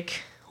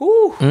milkshake.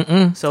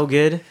 Ooh, so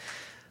good.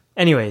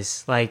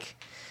 Anyways, like,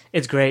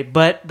 it's great.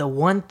 But the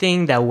one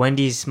thing that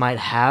Wendy's might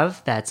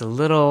have that's a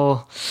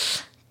little...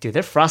 Dude,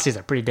 their Frosties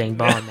are pretty dang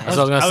bomb, That's man. what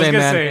I was gonna say,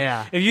 man.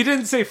 Yeah. If you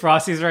didn't say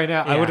Frosties right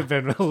now, I Yeah. would have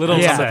been a little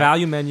Yeah. On the upset.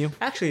 value menu.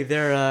 Actually,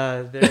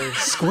 they're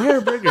square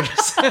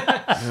burgers.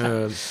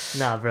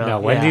 Nah, bro. No,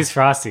 Wendy's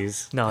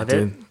Frosties. No,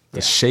 they're... Dude,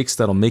 the shakes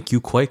that'll make you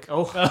quake.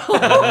 Oh,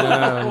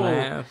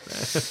 Man.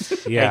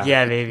 Yeah.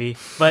 yeah, baby.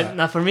 But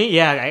not for me.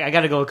 Yeah, I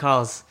got to go with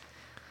Carl's.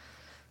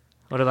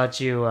 What about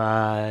you?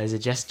 Is it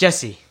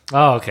Jesse?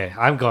 Oh, okay.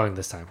 I'm going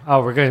this time.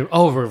 Oh, we're going.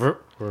 Oh, we're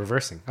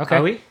reversing. Okay.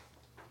 Are we?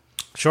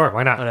 Sure.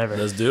 Why not? Whatever.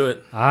 Let's do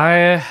it.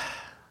 I'm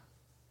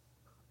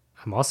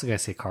also gonna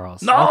say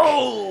Carl's. No.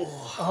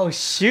 Oh,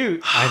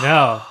 shoot. I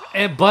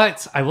know.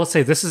 But I will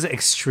say this is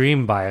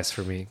extreme bias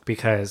for me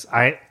because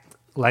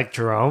like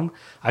Jerome,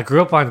 I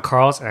grew up on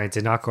Carl's and I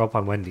did not grow up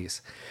on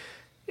Wendy's.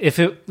 If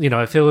it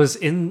was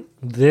in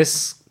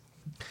this,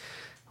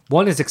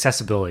 one is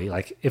accessibility.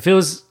 Like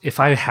if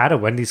I had a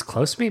Wendy's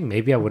close to me,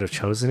 maybe I would have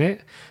chosen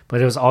it.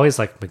 But it was always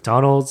like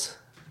McDonald's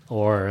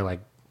or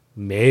like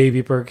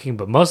maybe Burger King,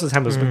 but most of the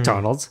time it was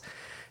McDonald's.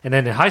 And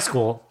then in high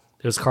school,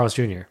 it was Carl's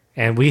Jr.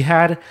 And we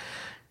had,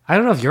 I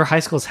don't know if your high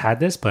schools had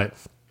this, but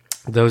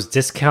those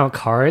discount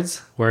cards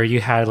where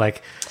you had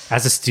like,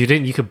 as a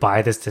student, you could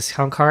buy this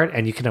discount card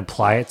and you can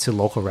apply it to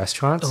local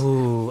restaurants.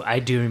 Ooh, I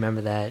do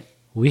remember that.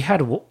 We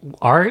had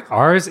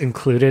ours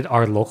included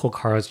our local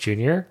Carl's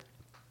Jr.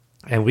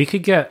 and we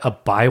could get a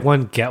buy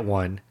one get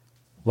one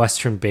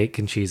Western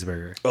bacon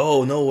cheeseburger.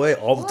 Oh, no way.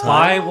 All the time.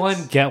 Buy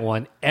one get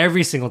one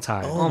every single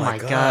time. Oh my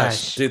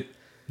gosh. Dude,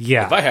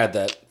 Yeah, if I had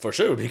that, for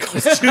sure it would be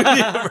Carl's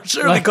Jr. For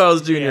sure it would be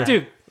Carl's Jr.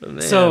 dude.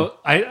 So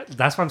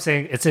that's what I'm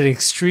saying. It's an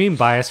extreme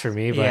bias for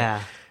me, but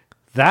Yeah.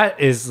 that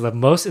is the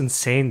most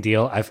insane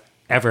deal I've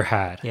ever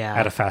had Yeah.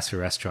 at a fast food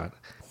restaurant.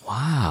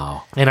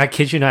 Wow. And I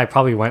kid you not, I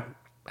probably went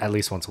at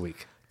least once a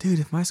week. Dude,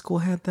 if my school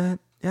had that,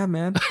 yeah,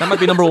 man. That might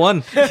be number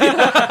one.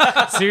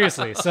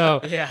 Seriously. So,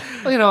 Yeah.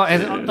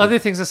 and other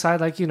things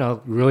aside, like,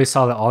 really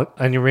solid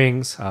onion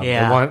rings.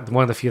 Yeah.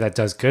 One of the few that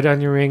does good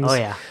onion rings. Oh,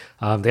 yeah.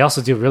 They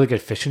also do really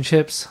good fish and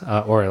chips,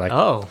 or like,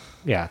 Oh,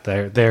 yeah, I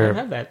don't they're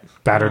have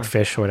that. battered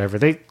fish or whatever.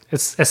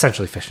 It's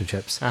essentially fish and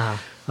chips.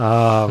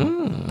 Uh-huh.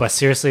 But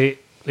seriously,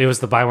 it was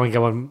the buy one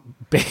get one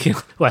bacon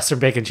Western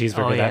bacon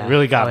cheeseburger Oh, yeah. that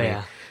really got Oh, me.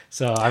 yeah.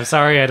 So I'm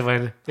sorry,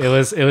 Edwin. It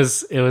was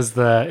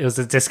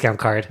the discount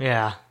card.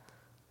 Yeah.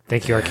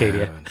 Thank you,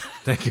 Arcadia.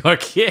 Thank you,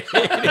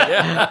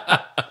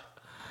 Arcadia.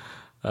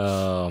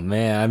 Oh,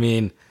 man. I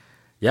mean,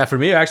 yeah, for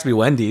me, it would actually be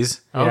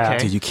Wendy's. Okay.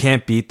 Dude, you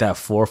can't beat that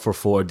 4 for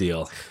 $4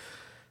 deal.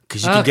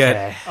 Because you can get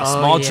Okay. a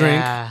small Oh,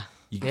 drink, yeah.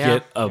 you can Yeah,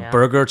 get a yeah.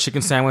 burger,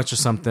 chicken sandwich, or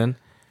something.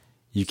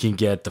 You can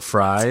get the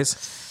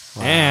fries,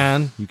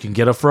 and you can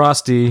get a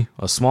Frosty,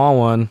 a small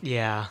one.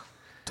 Yeah.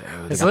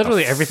 It's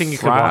literally everything you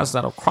could Fries want.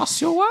 that'll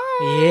cross your way.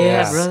 Yeah,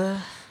 Yeah.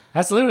 brother.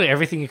 That's literally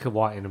everything you could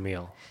want in a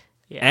meal.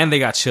 And they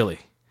got chili.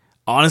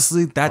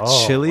 Honestly, that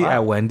Oh, chili wow.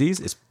 at Wendy's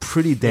is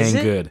pretty dang Is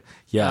it? good.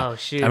 Yeah. Oh,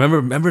 shoot. I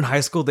remember in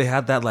high school they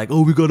had that like,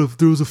 oh,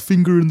 there was a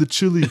finger in the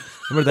chili.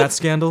 Remember that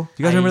scandal?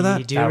 You guys remember I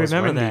that? do That was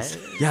remember Wendy's.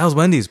 that. Yeah, it was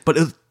Wendy's, but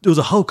it was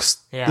a hoax.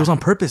 Yeah. It was on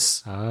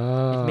purpose.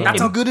 Oh. That's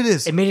how good it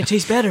is. It made it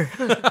taste better.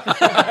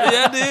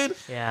 Yeah, dude.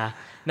 Yeah.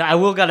 No,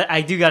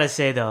 I do gotta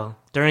say though,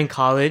 during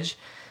college,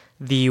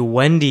 the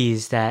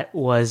Wendy's that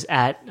was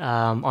at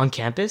on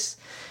campus,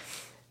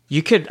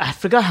 I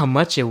forgot how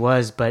much it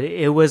was, but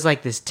it was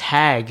like this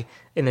tag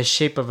in the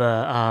shape of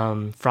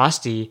a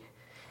Frosty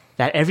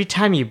that every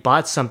time you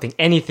bought something,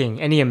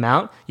 anything, any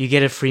amount, you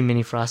get a free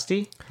mini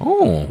Frosty.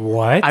 Oh.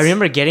 What? I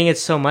remember getting it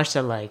so much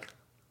that like,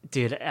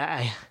 dude,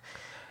 I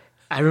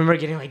remember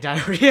getting like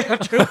diarrhea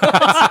afterwards.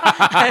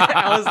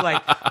 I was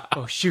like,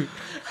 oh shoot.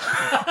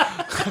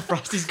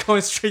 Frosty's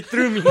going straight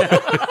through me now.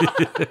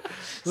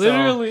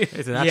 Literally.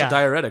 It's an natural Yeah.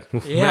 diuretic.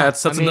 Yeah,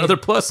 that's I mean, another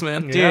plus,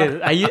 man.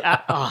 Dude,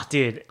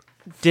 dude,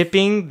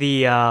 dipping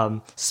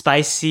the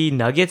spicy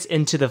nuggets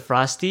into the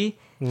Frosty,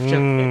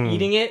 and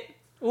eating it.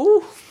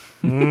 Ooh,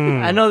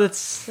 I know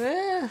that's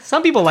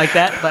some people like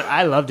that, but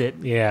I loved it.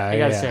 Yeah, I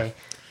gotta yeah. say.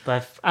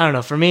 But I don't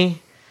know. For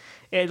me,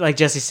 like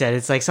Jesse said,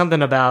 it's like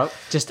something about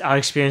just our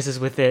experiences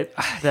with it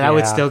that I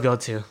would Yeah. still go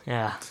to.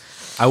 Yeah.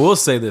 I will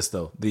say this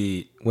though: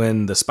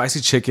 when the spicy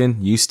chicken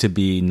used to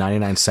be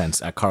 99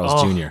 cents at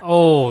Carl's Jr.,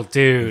 Oh,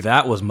 dude.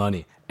 that was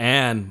money.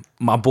 And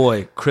my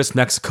boy Chris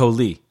Mexico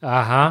Lee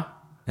Uh-huh.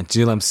 and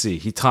Jill MC,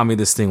 he taught me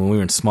this thing when we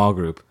were in small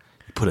group.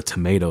 He put a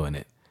tomato in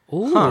it.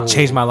 Ooh.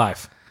 Changed my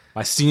life.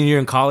 My senior year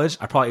in college,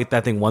 I probably ate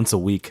that thing once a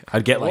week.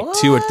 I'd get like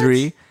 2 or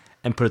 3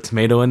 and put a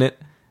tomato in it,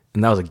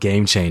 and that was a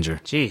game changer.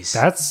 Jeez.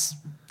 That's...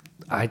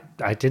 I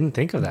didn't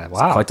think of that.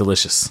 Wow. Quite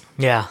delicious.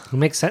 Yeah. It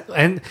makes sense.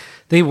 And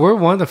they were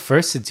one of the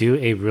first to do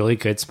a really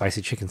good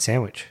spicy chicken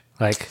sandwich.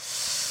 Like,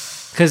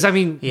 because, I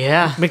mean,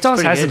 Yeah.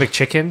 McDonald's it's has pretty a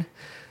McChicken,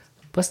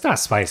 but it's not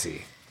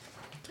spicy.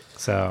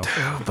 So,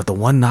 But the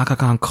one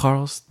knockoff on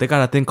Carl's, they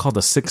got a thing called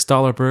the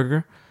 $6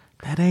 burger.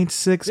 That ain't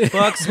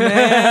 $6,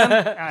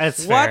 man.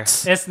 it's What?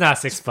 fair. It's not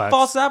 $6.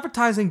 False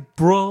advertising,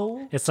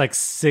 bro. It's like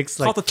 6, It's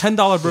like, called the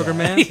 $10 burger,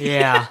 man. good.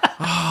 Yeah.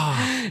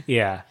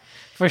 yeah,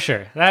 for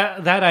sure.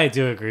 That I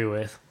do agree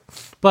with.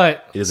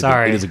 But,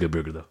 sorry, It is a good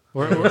burger, though.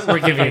 we're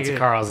giving it to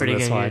Carl's Pretty in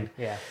this good. one.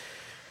 Yeah.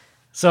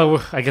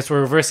 So I guess we're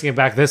reversing it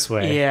back this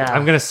way. Yeah.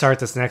 I'm gonna start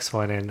this next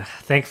one, and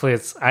thankfully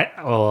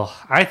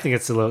I think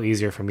it's a little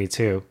easier for me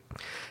too.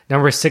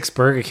 Number 6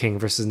 Burger King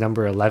versus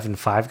number 11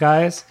 Five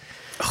Guys.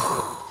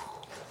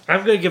 I'm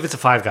gonna give it to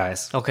Five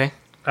Guys. Okay.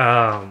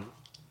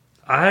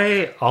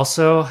 I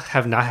also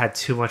have not had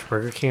too much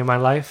Burger King in my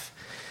life,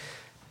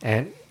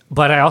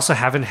 but I also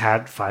haven't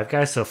had Five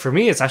Guys. So for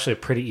me, it's actually a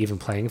pretty even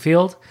playing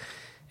field.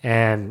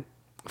 And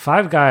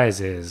Five Guys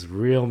is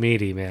real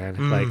meaty,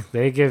 man. Like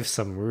they give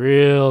some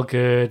real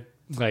good,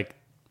 like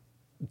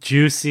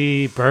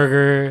juicy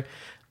burger.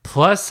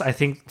 Plus, I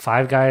think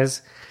Five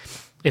Guys,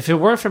 if it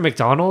weren't for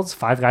McDonald's,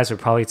 Five Guys would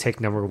probably take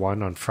number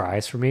 1 on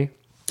fries for me.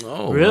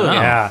 Oh, Really? wow.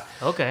 Yeah.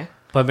 Okay.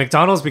 But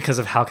McDonald's, because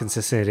of how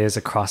consistent it is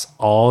across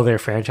all their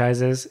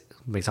franchises,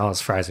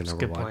 McDonald's fries are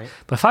number good 1. point.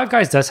 But Five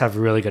Guys does have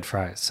really good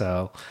fries,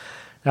 so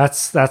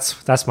that's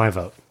my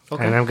vote.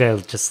 Okay. And I'm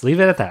gonna just leave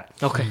it at that.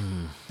 Okay.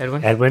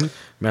 Edwin? Edwin,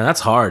 Man, that's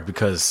hard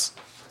because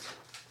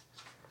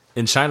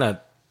in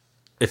China,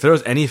 if there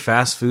was any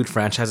fast food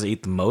franchise I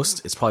eat the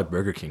most, it's probably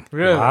Burger King.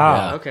 Really? Wow.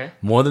 Yeah. Okay.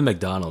 More than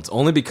McDonald's.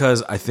 Only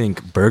because I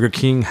think Burger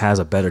King has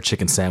a better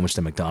chicken sandwich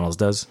than McDonald's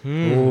does.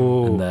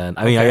 ooh, And then,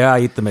 I mean, yeah, I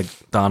eat the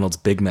McDonald's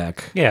Big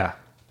Mac. yeah,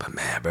 But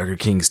man, Burger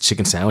King's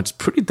chicken sandwich is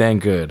pretty dang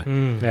good.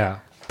 yeah.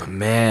 But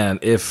man,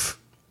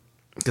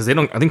 because they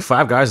don't, I think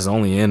Five Guys is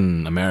only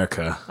in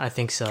America. I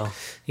think so.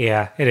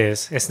 Yeah, it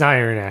is. It's not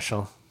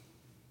international.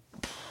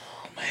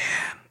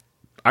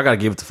 I gotta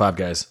give it to Five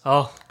Guys.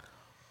 Oh,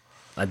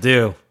 I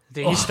do.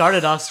 dude, you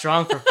started off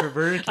strong for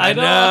Burger King. I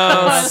know.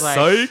 I was like,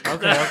 Psych.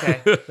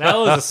 okay. That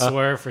was a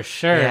swerve for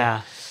sure.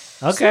 Yeah.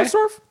 Okay.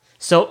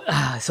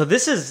 So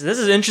this is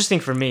interesting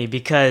for me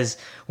because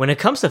when it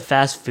comes to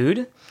fast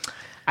food,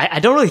 I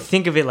don't really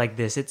think of it like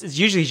this. It's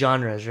usually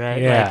genres,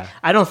 right? Yeah. Like,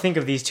 I don't think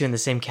of these two in the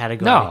same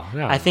category. No.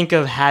 I think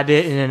of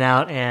Habit,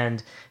 In-N-Out,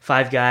 and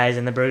Five Guys,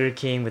 and the Burger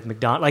King with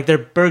McDonald's. Like, they're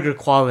burger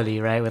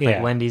quality, right? With, like,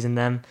 Yeah. Wendy's in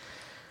them.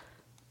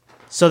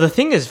 So the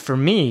thing is, for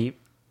me,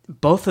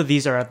 both of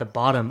these are at the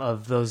bottom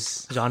of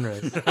those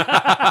genres. So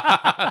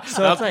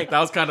it's like, That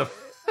was kind of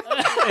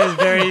it's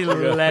very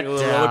let a little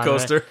down, roller right?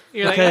 coaster.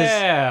 You're like, Because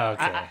yeah,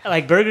 okay.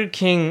 like Burger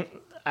King,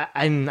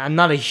 I'm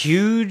not a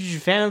huge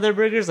fan of their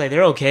burgers. Like,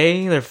 they're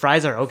okay. Their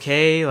fries are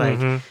okay. Like,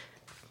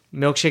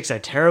 milkshakes are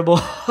terrible.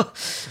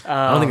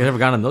 I don't think I've ever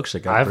gotten a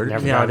milkshake. I've Burger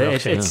never King. gotten a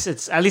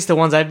it's at least the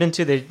ones I've been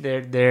to.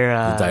 They're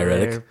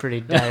diuretic? They're pretty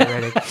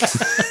diuretic,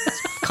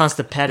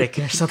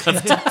 constipatic or something.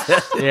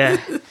 Yeah.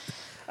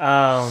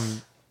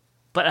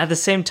 But at the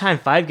same time,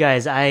 Five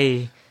Guys,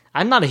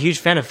 I'm not a huge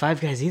fan of Five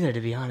Guys either,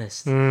 to be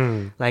honest.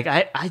 Like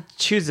I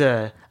choose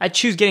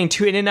getting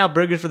 2 In-N-Out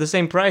burgers for the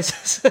same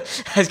price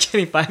as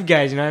getting Five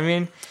Guys. You know what I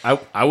mean?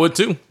 I would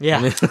too. Yeah,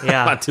 I mean,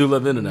 yeah. I too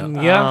love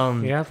In-N-Out.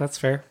 Yeah, yeah, that's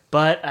fair.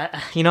 But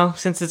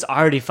since it's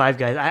already Five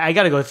Guys, I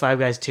gotta go with Five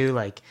Guys too.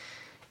 Like,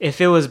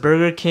 if it was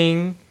Burger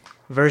King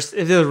versus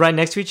if it was right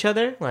next to each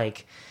other,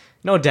 like,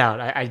 no doubt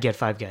I'd get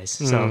Five Guys.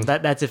 So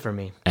that's it for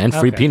me. And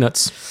free Okay.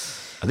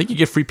 peanuts. I think you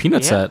get free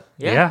peanuts Yeah,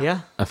 at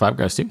yeah. Five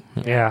Guys too.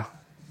 Yeah.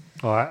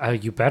 Well,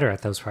 you better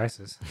at those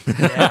prices.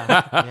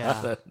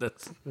 Yeah.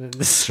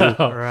 So,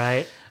 all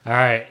Right.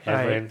 right, All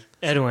Edwin, right.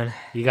 Edwin.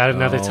 you got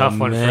another tough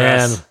one for man.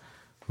 us.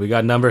 We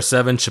got number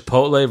 7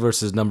 Chipotle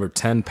versus number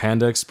 10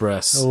 Panda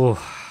Express. Oh,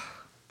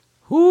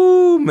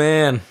 Ooh,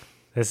 man.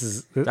 this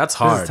is That's This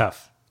hard. is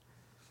tough.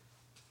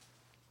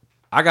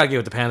 I gotta give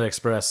it to Panda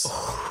Express.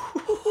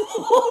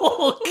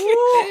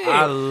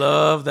 I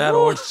love that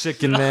orange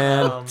chicken,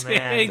 man. Oh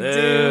man.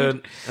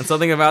 Dude. And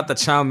something about the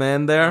chow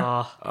mein there.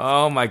 Oh.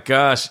 Oh my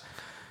gosh.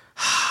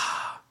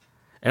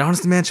 And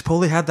honestly, man,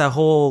 Chipotle had that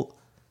whole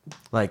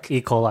Like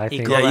E. coli, I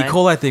think. coli. yeah, E.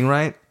 coli thing,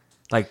 right?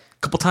 Like a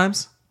couple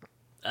times,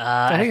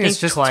 I think it's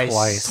just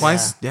twice.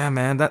 twice. Yeah,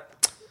 man. That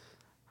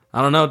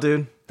I don't know,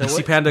 dude. You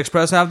see Panda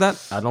Express have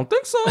that? I don't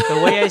think so.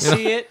 The way I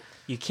see it,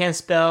 you can't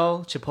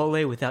spell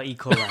Chipotle without E.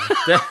 coli.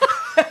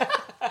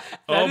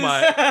 Oh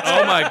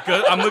my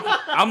god!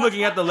 I'm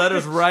looking at the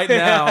letters right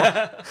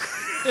now.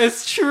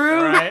 It's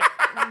true. Right?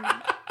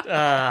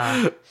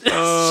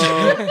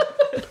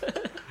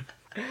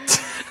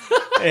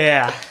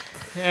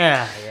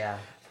 Yeah.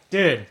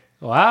 Dude.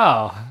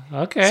 Wow.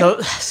 Okay.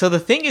 So the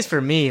thing is for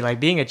me, like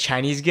being a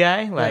Chinese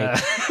guy, like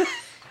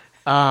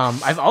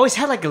I've always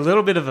had like a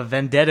little bit of a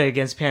vendetta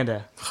against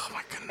Panda. Oh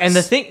my goodness! And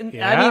the thing,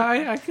 yeah, I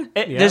mean, I could,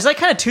 there's like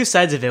kind of two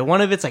sides of it.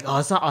 One of it's like, oh,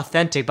 it's not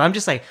authentic, but I'm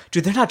just like,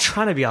 dude, they're not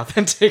trying to be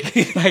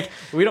authentic. Like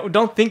we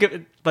don't think of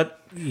it,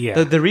 but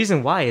Yeah. the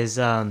reason why is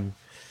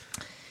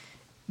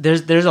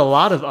there's a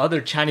lot of other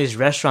Chinese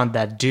restaurants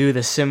that do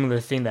the similar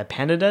thing that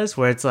Panda does,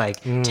 where it's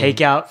like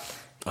takeout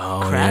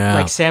Oh crap, yeah,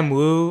 like Sam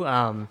Wu,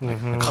 Hong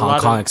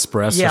lot Kong of-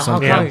 Express yeah, or Hong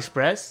something. Kong Yeah.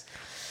 Express.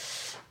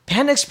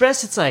 Panda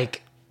Express, it's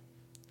like,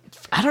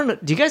 I don't know.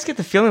 Do you guys get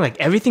the feeling like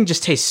everything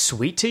just tastes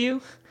sweet to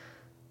you?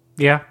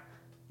 yeah,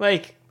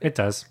 Like it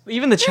does.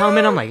 even the chow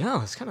mein, I'm like,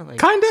 oh, it's kind of like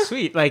Kinda.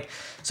 sweet. Like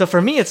so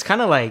for me, it's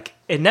kind of like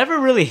it never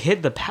really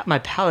hit my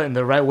palate in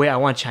the right way I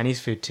want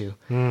Chinese food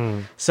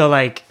to. So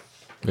like,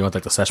 You want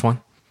like the Szechuan?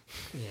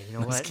 yeah, you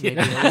know what?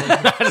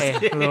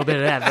 Maybe a little bit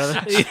of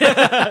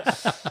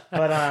that, brother.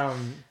 But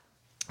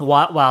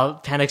while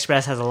Panda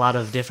Express has a lot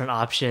of different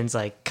options,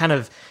 like kind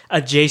of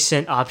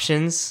adjacent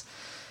options,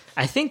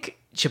 I think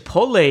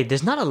Chipotle,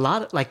 there's not a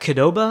lot of, like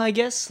Qdoba, I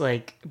guess,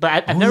 like,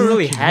 but I've never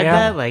really had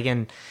yeah. that, like,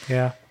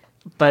 Yeah.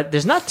 but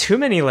there's not too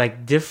many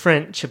like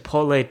different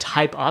Chipotle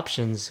type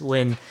options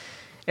and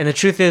the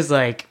truth is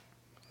like,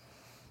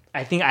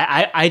 I think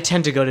I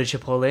tend to go to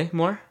Chipotle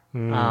more.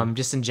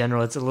 Just in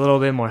general, it's a little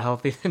bit more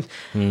healthy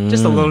than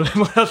just a little bit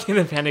more healthy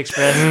than Panda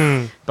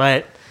Express.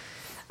 But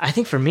I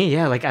think for me,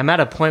 yeah, like I'm at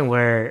a point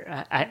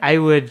where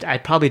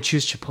I'd probably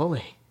choose Chipotle.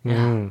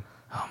 Yeah.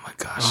 Oh my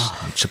gosh,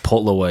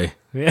 Chipotle way.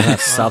 Yeah. That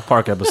South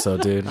Park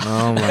episode, dude.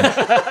 Oh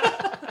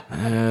my,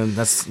 man,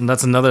 that's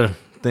another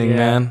thing, Yeah.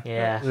 man.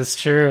 Yeah. That's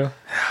true.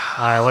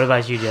 All right. What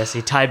about you,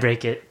 Jesse? Tie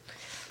break it.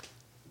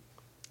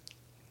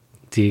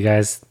 Do you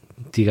guys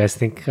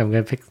think I'm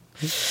gonna pick?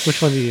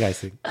 Which one do you guys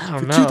think? I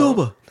don't know.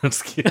 Qdoba. I'm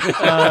just kidding.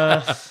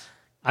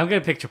 I'm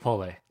gonna pick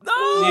Chipotle.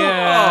 No,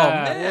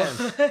 Yeah.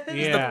 man.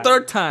 Yeah. The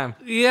third time.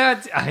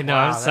 Yeah, I know.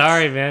 Wow, I'm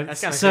sorry, man.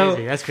 That's kind of So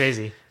crazy. That's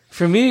crazy.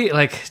 for me,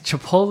 like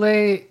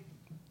Chipotle,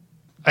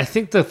 I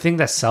think the thing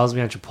that sells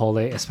me on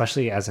Chipotle,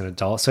 especially as an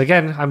adult. So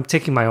again, I'm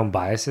taking my own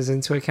biases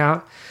into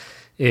account.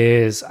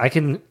 Is I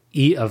can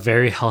eat a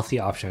very healthy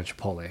option at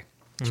Chipotle.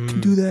 You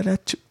can do that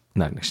at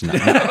no, actually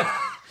not.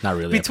 Not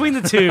really. Between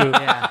the two,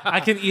 I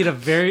can eat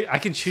I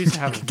can choose to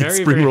have a very,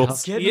 spring very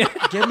rolls. healthy.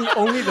 Get me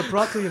only the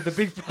broccoli of the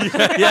big broccoli.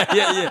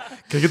 yeah.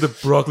 Can I get the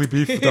broccoli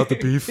beef without the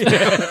beef?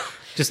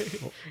 Just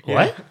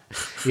what?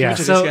 Yeah.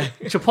 to So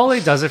this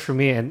Chipotle does it for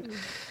me, and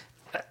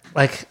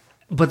like,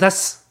 but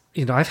that's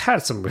I've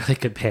had some really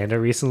good panda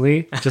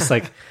recently. Just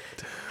like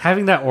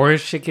having that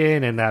orange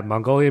chicken and that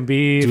Mongolian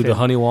beef. Do the and-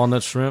 honey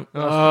walnut shrimp.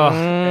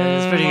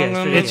 It's pretty good. It's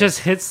pretty it good. just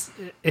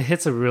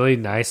hits a really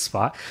nice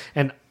spot,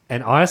 and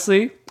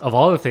honestly, of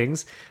all the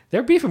things,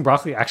 their beef and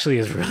broccoli actually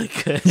is really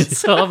good.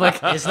 So I'm like.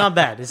 It's not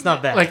bad. It's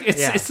not bad. Like it's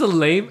Yeah. it's the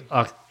lame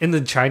in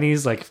the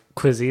Chinese like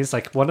cuisines,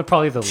 like one of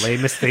probably the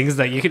lamest things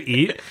that you could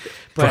eat,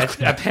 but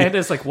a panda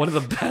is like one of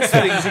the best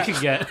things you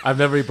can get. I've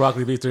never eaten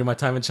broccoli beef during my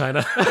time in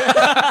China.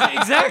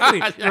 Exactly,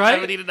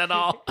 right? eaten it at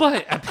all.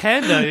 But a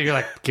panda, you're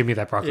like, give me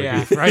that broccoli Yeah.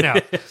 beef right now.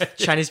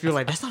 Chinese people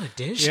are like, that's not a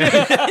dish.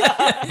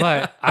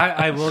 But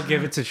I will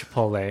give it to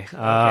Chipotle.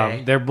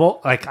 Okay. They're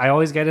both like I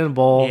always get in a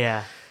bowl.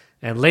 Yeah.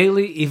 And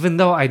lately, even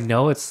though I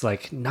know it's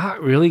like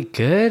not really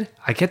good,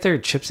 I get their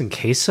chips and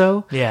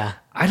queso. Yeah.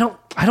 I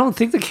don't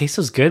think the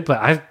queso's good, but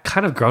I've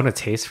kind of grown a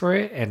taste for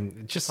it,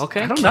 and just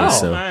Okay. I don't know.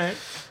 Queso. All right.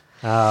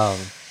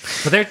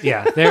 But their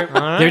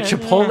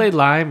Chipotle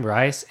lime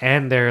rice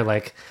and their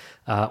like,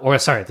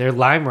 their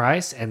lime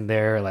rice and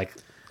their like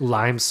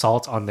lime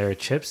salt on their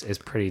chips is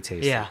pretty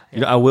tasty. Yeah.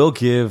 You know, I will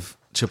give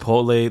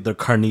Chipotle their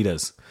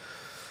carnitas.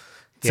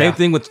 Same Yeah.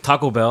 thing with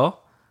Taco Bell.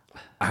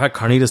 I had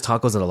carnitas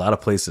tacos at a lot of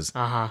places.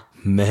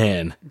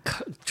 Man,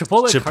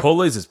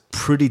 Chipotle's is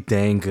pretty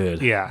dang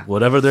good. Yeah.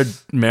 Whatever they're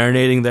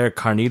marinating their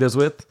carnitas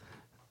with,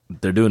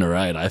 they're doing it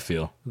right, I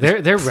feel.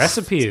 Their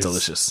recipe is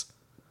Delicious.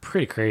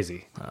 pretty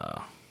crazy.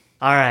 All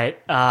right.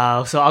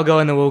 So I'll go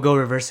and then we'll go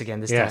reverse again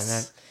this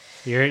Yes. time.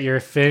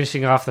 You're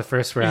finishing off the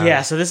first round.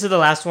 Yeah. So this is the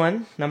last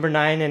one. Number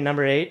 9 and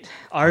number 8.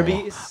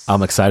 Arby's.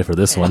 I'm excited for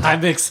this one.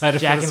 I'm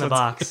excited Jack for in this the one.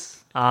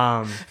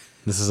 Box.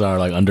 This is our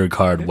like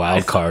undercard,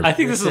 wild card. I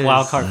think this is a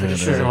wild card for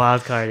This is a sure.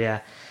 wild card, yeah.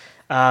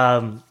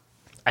 I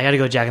got to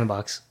go Jack in the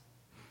Box.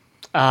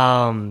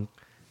 Arby's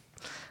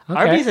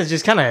is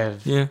just kind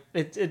of Yeah.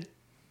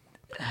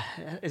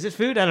 Is it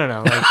food? I don't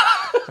know.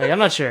 Like I'm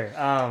not sure.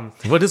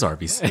 What is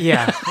Arby's?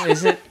 Yeah.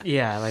 Is it?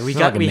 Yeah. Like we Is it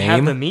like a have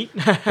name? the meat.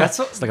 That's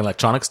what, It's like an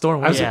electronics store.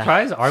 What I'm is it? Yeah.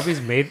 surprised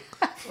Arby's made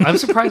I'm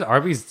surprised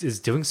Arby's is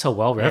doing so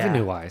well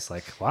revenue wise.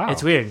 Like, wow,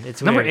 It's weird.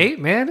 It's Number weird. 8,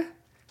 man,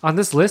 on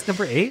this list.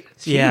 Number 8.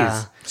 Jeez.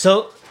 Yeah.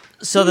 So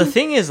the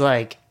thing is,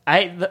 like,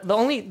 the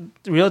only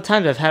real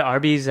times I've had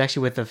Arby's is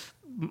actually with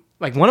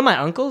like one of my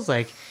uncles.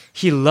 Like,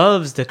 he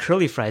loves the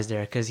curly fries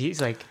there because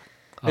he's like,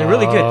 they're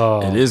really good.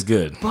 Oh. It is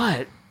good.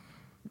 But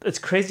it's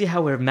crazy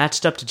how we're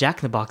matched up to Jack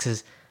in the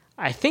Boxes.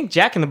 I think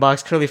Jack in the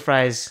Box curly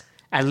fries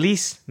at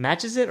least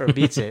matches it or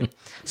beats it.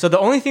 So the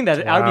only thing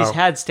that Wow. Arby's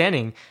had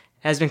standing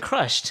has been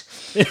crushed.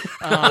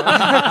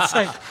 It's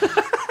like,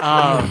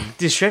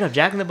 dude, straight up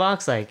Jack in the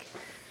Box, like,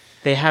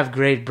 they have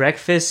great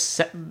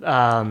breakfast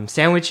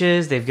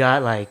sandwiches. They've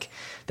got, like,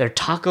 their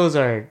tacos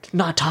are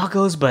not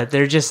tacos, but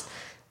they're just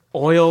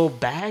oil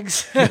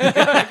bags.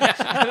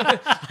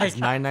 It's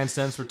 99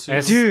 cents for two.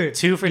 It's Dude,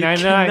 2 for you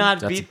 99.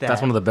 cannot beat that.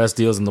 That's one of the best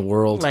deals in the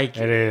world. Like,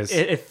 It is.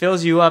 It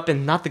fills you up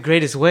in not the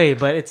greatest way,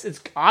 but it's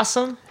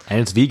awesome. And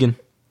it's vegan.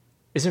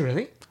 Is it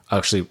really?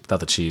 Actually, without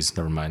the cheese.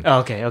 Never mind. Oh,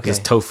 okay. It's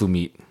tofu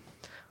meat.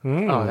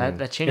 Oh,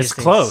 that changes. It's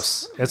things.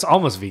 close. It's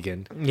almost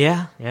vegan.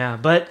 Yeah,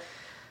 but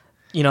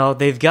you know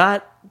they've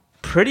got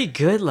pretty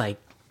good like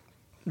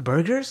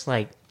burgers.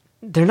 Like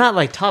they're not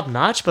like top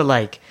notch, but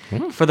like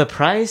for the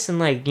price and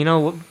like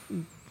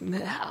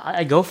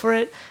I go for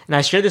it. And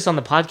I shared this on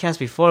the podcast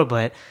before,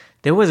 but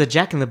there was a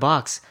Jack in the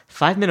Box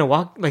 5-minute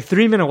walk, like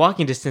 3-minute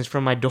walking distance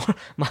from my door.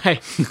 My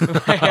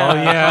Oh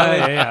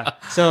yeah.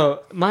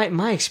 So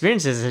my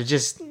experiences have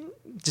just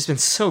been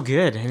so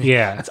good. And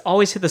Yeah. it's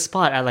always hit the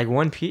spot at like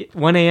 1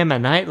 a.m.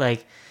 at night.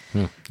 Like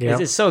Yeah.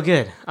 it's so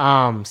good.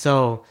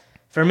 So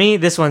for me,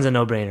 this one's a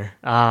no-brainer.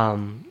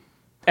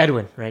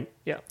 Edwin, right?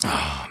 Yeah.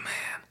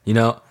 You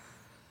know,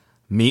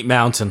 Meat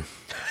Mountain.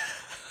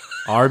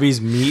 Arby's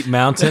Meat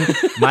Mountain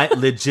might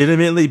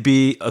legitimately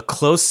be a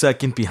close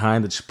second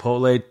behind the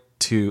Chipotle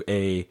to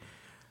a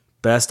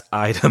best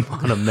item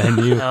on a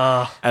menu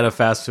at a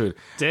fast food.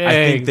 Dang, I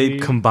think they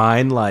dude.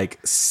 combine like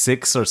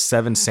 6 or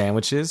 7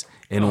 sandwiches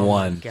in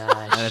one.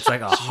 Gosh. And it's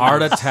like a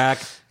heart attack,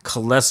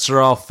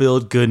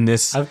 cholesterol-filled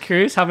goodness. I'm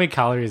curious how many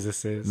calories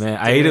this is. Man,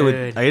 I ate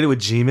it Dude. with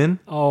G-Man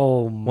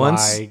Oh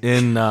once my.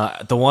 in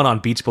the one on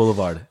Beach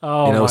Boulevard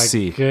Oh in my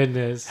OC.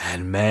 goodness.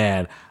 And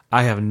man,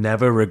 I have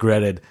never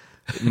regretted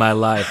my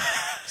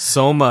life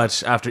so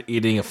much after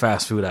eating a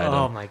fast food item.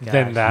 Oh my gosh.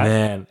 Then that.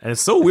 Man, and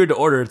it's so weird to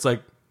order. It's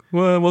like,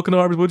 well, welcome to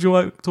Arby's. What'd you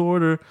like to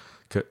order?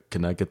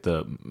 Can I get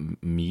the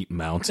Meat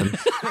Mountain?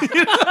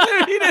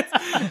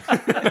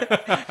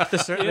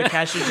 the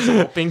cashier just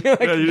hoping. Like,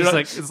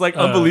 It's like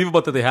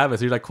unbelievable that they have it.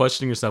 So you're like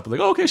questioning yourself. Like,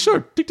 oh, okay,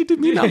 sure.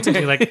 Meat Mountain.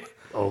 You're like,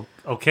 oh,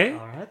 okay.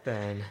 all right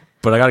then.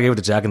 But I gotta give it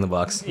to Jack in the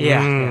Box.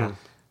 Yeah.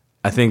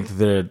 I think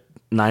the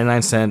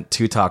 99-cent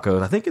 2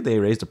 tacos. I think they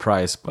raised the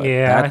price, but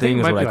Yeah, I that think thing it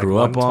is might what be I grew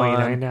up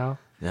 129 on. now.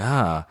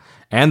 Yeah,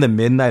 and the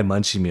midnight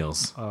munchie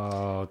meals.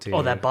 Oh, dude.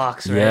 Oh, that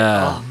box, right?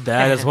 Yeah, Oh,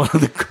 that is one of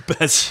the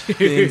best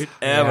things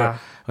ever. Yeah.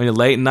 When you're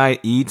late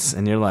night eats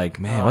and you're like,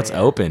 man, what's yeah.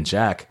 open,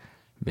 Jack?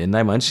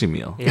 Midnight munchie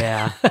meal.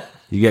 yeah.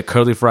 You get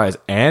curly fries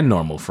and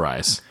normal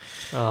fries.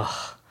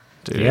 Oh,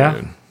 Dude.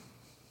 Yeah.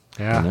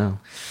 Yeah. I know.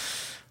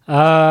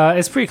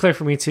 It's pretty clear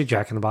for me too,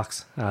 Jack in the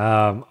Box.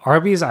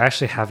 Arby's, I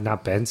actually have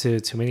not been to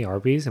too many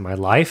Arby's in my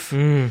life.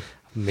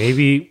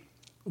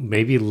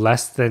 Maybe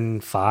less than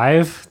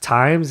 5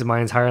 times in my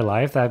entire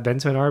life that I've been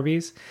to an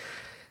Arby's.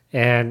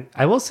 And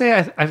I will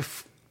say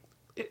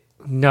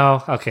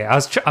no, okay. I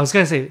was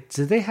gonna say,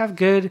 did they have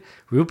good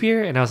root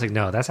beer? And I was like,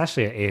 no, that's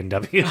actually an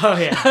A&W. oh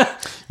yeah.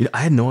 You know, I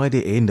had no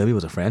idea A&W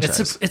was a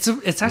franchise. It's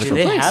actually Do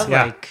they a place. have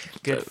yeah. like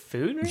good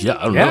food? Or Yeah,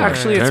 I don't Yeah, know.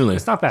 actually, Apparently.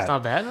 it's not bad. It's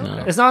not bad.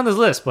 Okay. It's not on this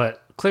list,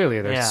 but clearly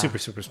they're Yeah. super,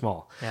 super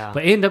small. Yeah.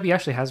 But A&W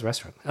actually has a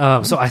restaurant.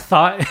 So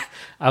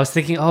I was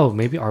thinking, oh,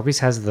 maybe Arby's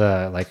has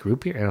the like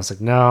root beer, and I was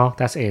like, no,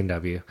 that's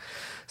A&W.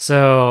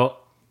 So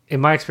in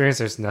my experience,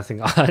 there's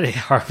nothing on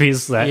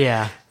Arby's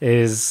that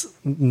is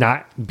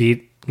not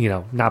beat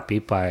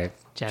by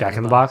Jack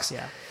in the Box.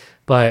 Yeah.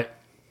 But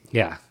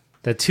yeah,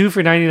 the 2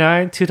 for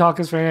 99, 2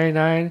 tacos for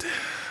 99,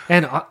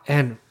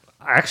 and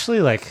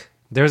actually like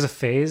there's a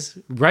phase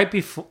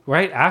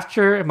right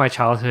after my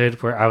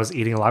childhood where I was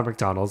eating a lot of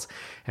McDonald's,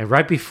 and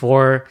right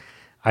before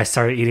I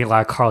started eating a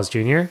lot of Carl's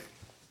Jr.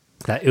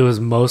 that it was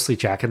mostly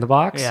Jack in the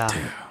Box. Yeah.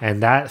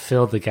 And that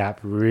filled the gap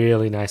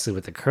really nicely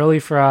with the curly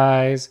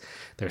fries.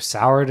 Their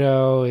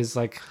sourdough is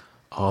like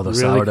Oh, the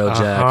really, sourdough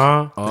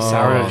Jack. The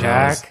sourdough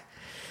nice. Jack.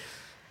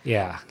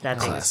 Yeah. That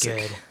thing is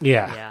Classic. good.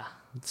 Yeah. Yeah.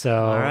 So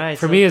All right,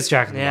 for so- me, it's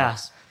Jack in the Yeah.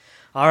 Box.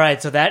 All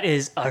right, so that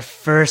is our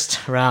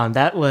first round.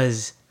 That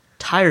was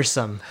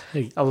tiresome.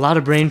 A lot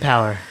of brain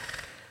power.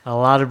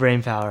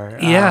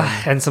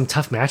 Yeah, and some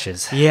tough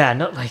matches. Yeah,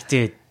 no, like,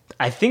 dude,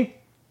 I think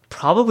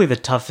probably the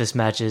toughest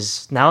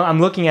matches. Now I'm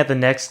looking at the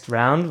next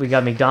round. We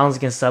got McDonald's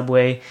against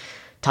Subway,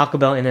 Taco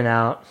Bell,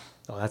 In-N-Out.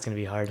 Oh, that's gonna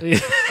be hard. I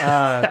was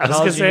Carl's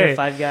gonna Jr., say.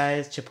 Five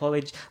Guys,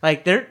 Chipotle.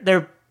 Like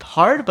they're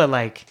hard, but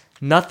like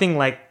nothing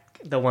like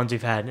the ones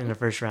we've had in the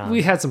first round.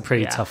 We had some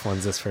pretty Yeah. tough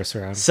ones this first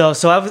round. So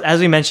as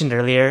we mentioned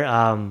earlier,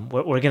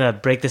 we're gonna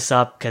break this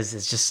up because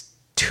it's just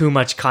too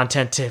much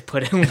content to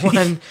put in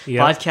one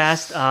Yep.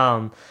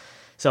 podcast.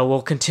 So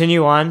we'll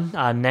continue on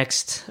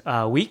next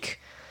week.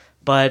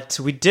 But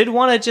we did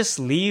want to just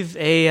leave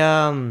a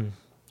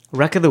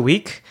rec of the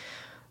week,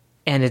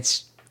 and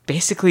it's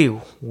basically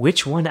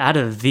which one out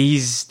of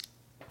these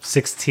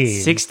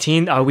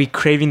 16 are we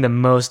craving the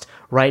most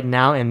right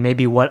now, and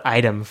maybe what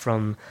item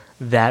from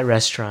that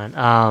restaurant.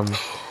 I don't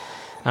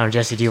know,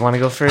 Jesse, do you want to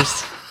go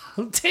first?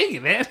 Dang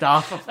it, man.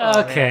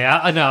 Okay,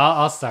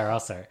 I'll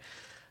start.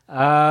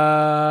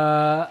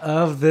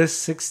 Of this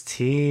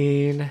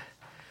 16,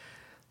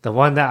 the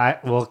one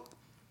that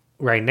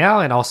right now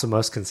and also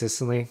most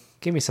consistently,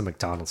 give me some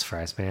McDonald's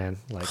fries, man.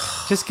 Like,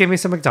 just give me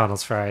some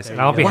McDonald's fries,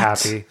 and I'll be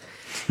happy.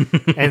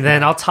 And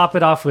then I'll top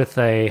it off with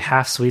a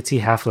half sweet tea,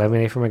 half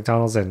lemonade from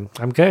McDonald's, and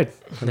I'm good.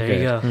 There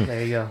you go.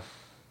 There you go.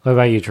 What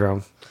about you,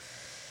 Jerome?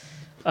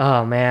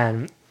 Oh,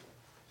 man.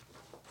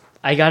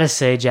 I gotta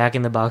say Jack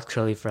in the Box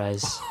curly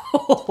fries.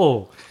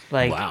 Oh,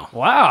 Like,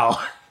 wow.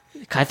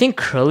 I think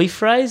curly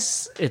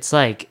fries, it's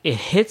like, it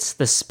hits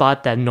the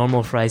spot that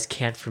normal fries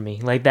can't for me.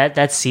 Like,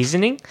 that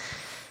seasoning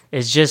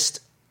is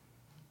just,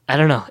 I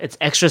don't know. It's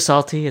extra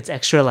salty. It's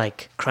extra,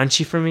 like,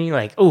 crunchy for me.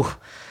 Like, it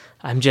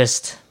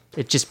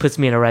just puts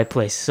me in the right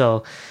place.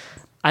 So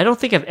I don't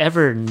think I've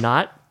ever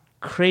not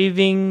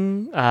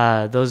craving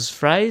those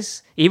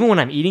fries. Even when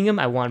I'm eating them,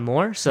 I want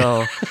more.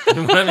 So I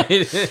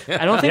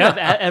don't think I've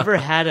ever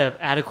had an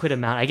adequate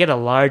amount. I get a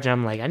large, and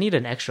I'm like, I need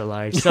an extra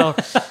large. So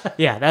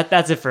yeah,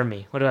 that's it for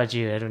me. What about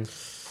you, Edwin?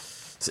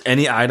 So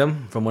any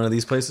item from one of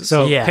these places?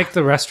 So Yeah. pick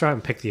the restaurant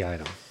and pick the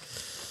item.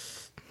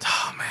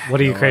 Oh, man.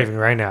 What are you craving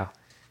right now?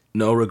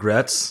 No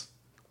regrets.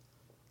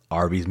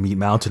 Arby's Meat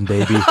Mountain,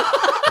 baby.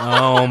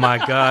 Oh my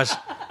gosh.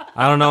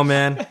 I don't know,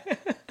 man.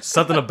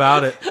 Something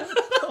about it.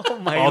 Oh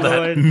my All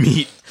that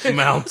meat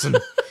mountain.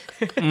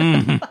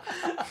 dude!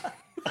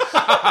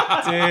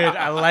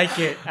 I like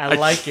it.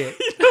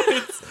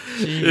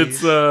 Jeez.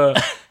 It's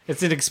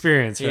It's an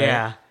experience, right?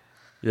 Yeah.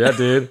 yeah,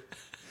 dude.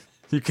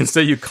 You can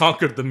say you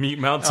conquered the meat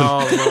mountain.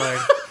 Oh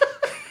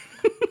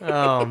Lord.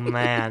 Oh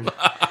man.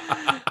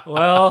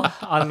 Well,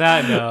 on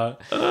that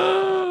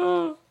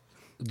note,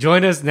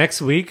 join us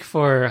next week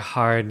for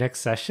our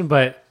next session.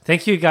 But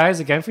thank you guys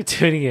again for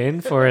tuning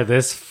in for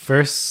this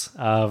first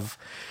of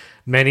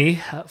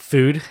many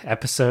food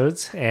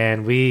episodes.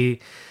 And we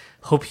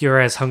hope you're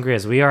as hungry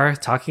as we are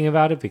talking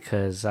about it,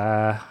 because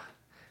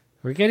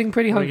we're getting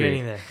pretty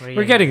hungry.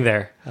 We're getting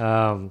there.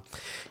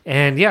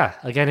 And yeah,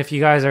 again, if you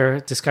guys are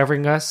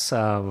discovering us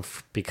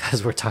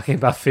because we're talking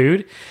about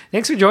food,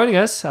 thanks for joining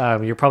us.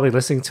 You're probably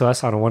listening to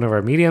us on one of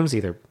our mediums,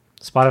 either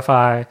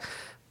Spotify,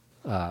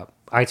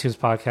 iTunes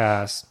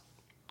Podcast,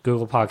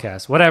 Google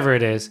Podcast, whatever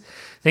it is.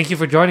 Thank you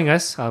for joining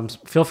us.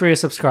 Feel free to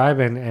subscribe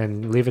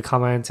and leave a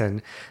comment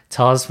and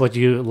tell us what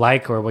you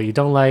like or what you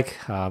don't like,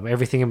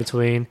 everything in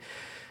between.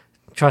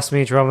 Trust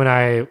me, Jerome and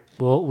I,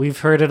 we've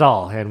heard it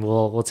all, and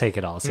we'll take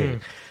it all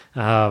too.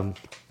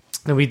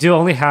 And we do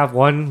only have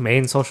one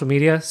main social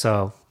media,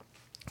 so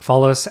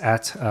follow us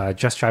at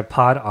Just Tribe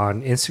Pod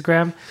on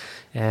Instagram.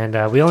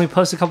 And we only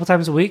post a couple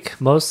times a week,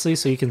 mostly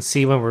so you can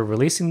see when we're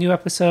releasing new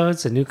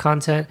episodes and new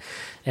content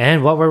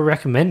and what we're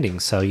recommending.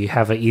 So you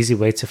have an easy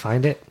way to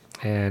find it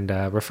and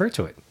refer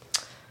to it.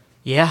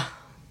 Yeah.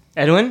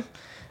 Edwin,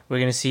 we're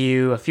going to see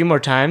you a few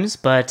more times,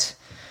 but...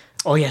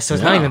 Oh, yeah, so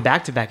it's not even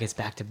back-to-back. It's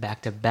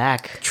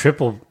back-to-back-to-back.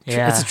 Triple.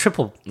 Yeah. It's a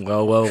triple.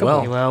 Well.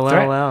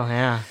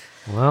 Yeah.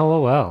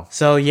 Well.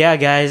 So, yeah,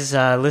 guys,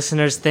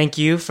 listeners, thank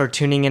you for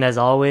tuning in as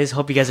always.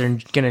 Hope you guys are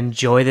going to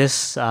enjoy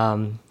this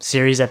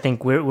series. I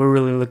think we're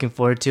really looking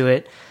forward to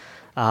it.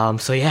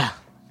 So, yeah,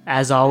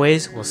 as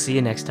always, we'll see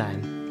you next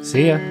time.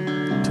 See ya.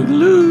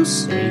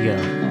 Toodaloos. There you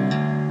go.